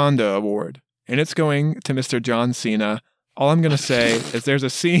Anaconda Award, and it's going to Mr. John Cena. All I'm going to say is there's a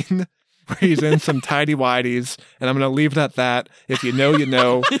scene where he's in some tighty-whities, and I'm going to leave it at that. If you know, you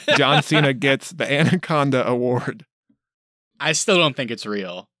know. John Cena gets the Anaconda Award. I still don't think it's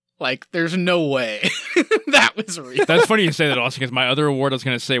real. Like, there's no way that was real. That's funny you say that, Austin, because my other award I was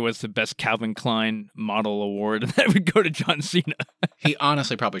going to say was the Best Calvin Klein Model Award, and that would go to John Cena. He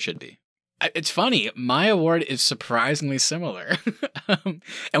honestly probably should be. It's funny. My award is surprisingly similar. And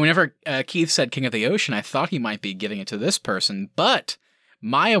whenever Keith said King of the Ocean, I thought he might be giving it to this person, but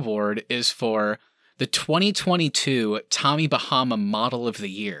my award is for the 2022 Tommy Bahama Model of the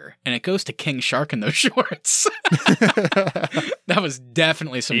Year, and it goes to King Shark in those shorts. That was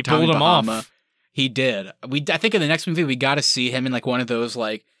definitely some Tommy Bahama. Off. He did. I think in the next movie we got to see him in like one of those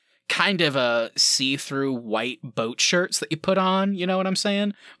like kind of a see-through white boat shirts that you put on. You know what I'm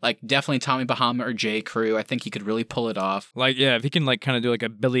saying? Like definitely Tommy Bahama or J. Crew. I think he could really pull it off. Like yeah, if he can like kind of do like a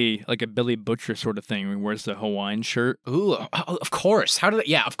Billy Butcher sort of thing, where he wears the Hawaiian shirt. Ooh, of course.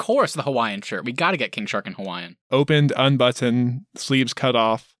 Yeah, of course the Hawaiian shirt. We got to get King Shark in Hawaiian. Opened, unbuttoned, sleeves cut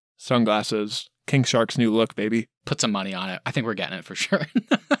off, sunglasses. King Shark's new look, baby. Put some money on it. I think we're getting it for sure.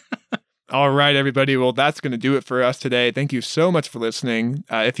 All right, everybody. Well, that's going to do it for us today. Thank you so much for listening.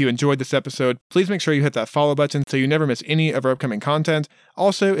 If you enjoyed this episode, please make sure you hit that follow button so you never miss any of our upcoming content.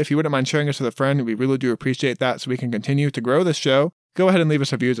 Also, if you wouldn't mind sharing us with a friend, we really do appreciate that so we can continue to grow this show. Go ahead and leave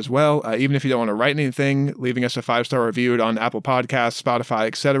us reviews as well. Even if you don't want to write anything, leaving us a 5-star review on Apple Podcasts, Spotify,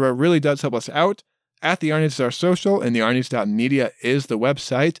 etc. really does help us out. At The Arnie's is our social, and thearnie's.media is the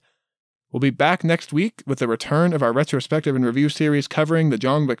website. We'll be back next week with the return of our retrospective and review series covering the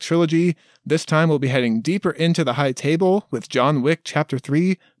John Wick trilogy. This time we'll be heading deeper into the high table with John Wick Chapter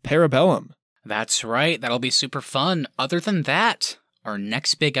 3, Parabellum. That's right. That'll be super fun. Other than that, our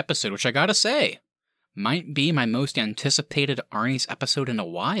next big episode, which I gotta say, might be my most anticipated Arnie's episode in a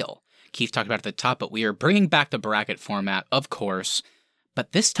while. Keith talked about it at the top, but we are bringing back the bracket format, of course.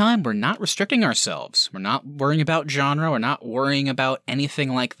 But this time, we're not restricting ourselves. We're not worrying about genre. We're not worrying about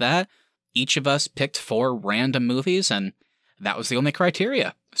anything like that. Each of us picked 4 random movies, and that was the only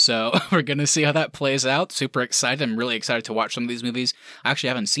criteria. So we're going to see how that plays out. Super excited. I'm really excited to watch some of these movies. I actually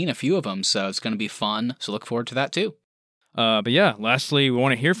haven't seen a few of them, so it's going to be fun. So look forward to that, too. But yeah, lastly, we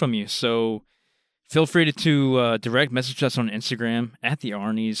want to hear from you. So feel free to direct message us on Instagram at The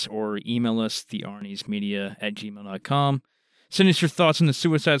Arnie's or email us thearniesmedia@gmail.com. Send us your thoughts on the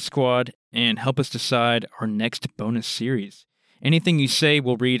Suicide Squad and help us decide our next bonus series. Anything you say,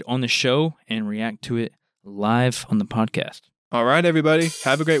 we'll read on the show and react to it live on the podcast. All right, everybody.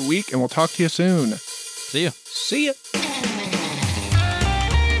 Have a great week, and we'll talk to you soon. See ya. See ya.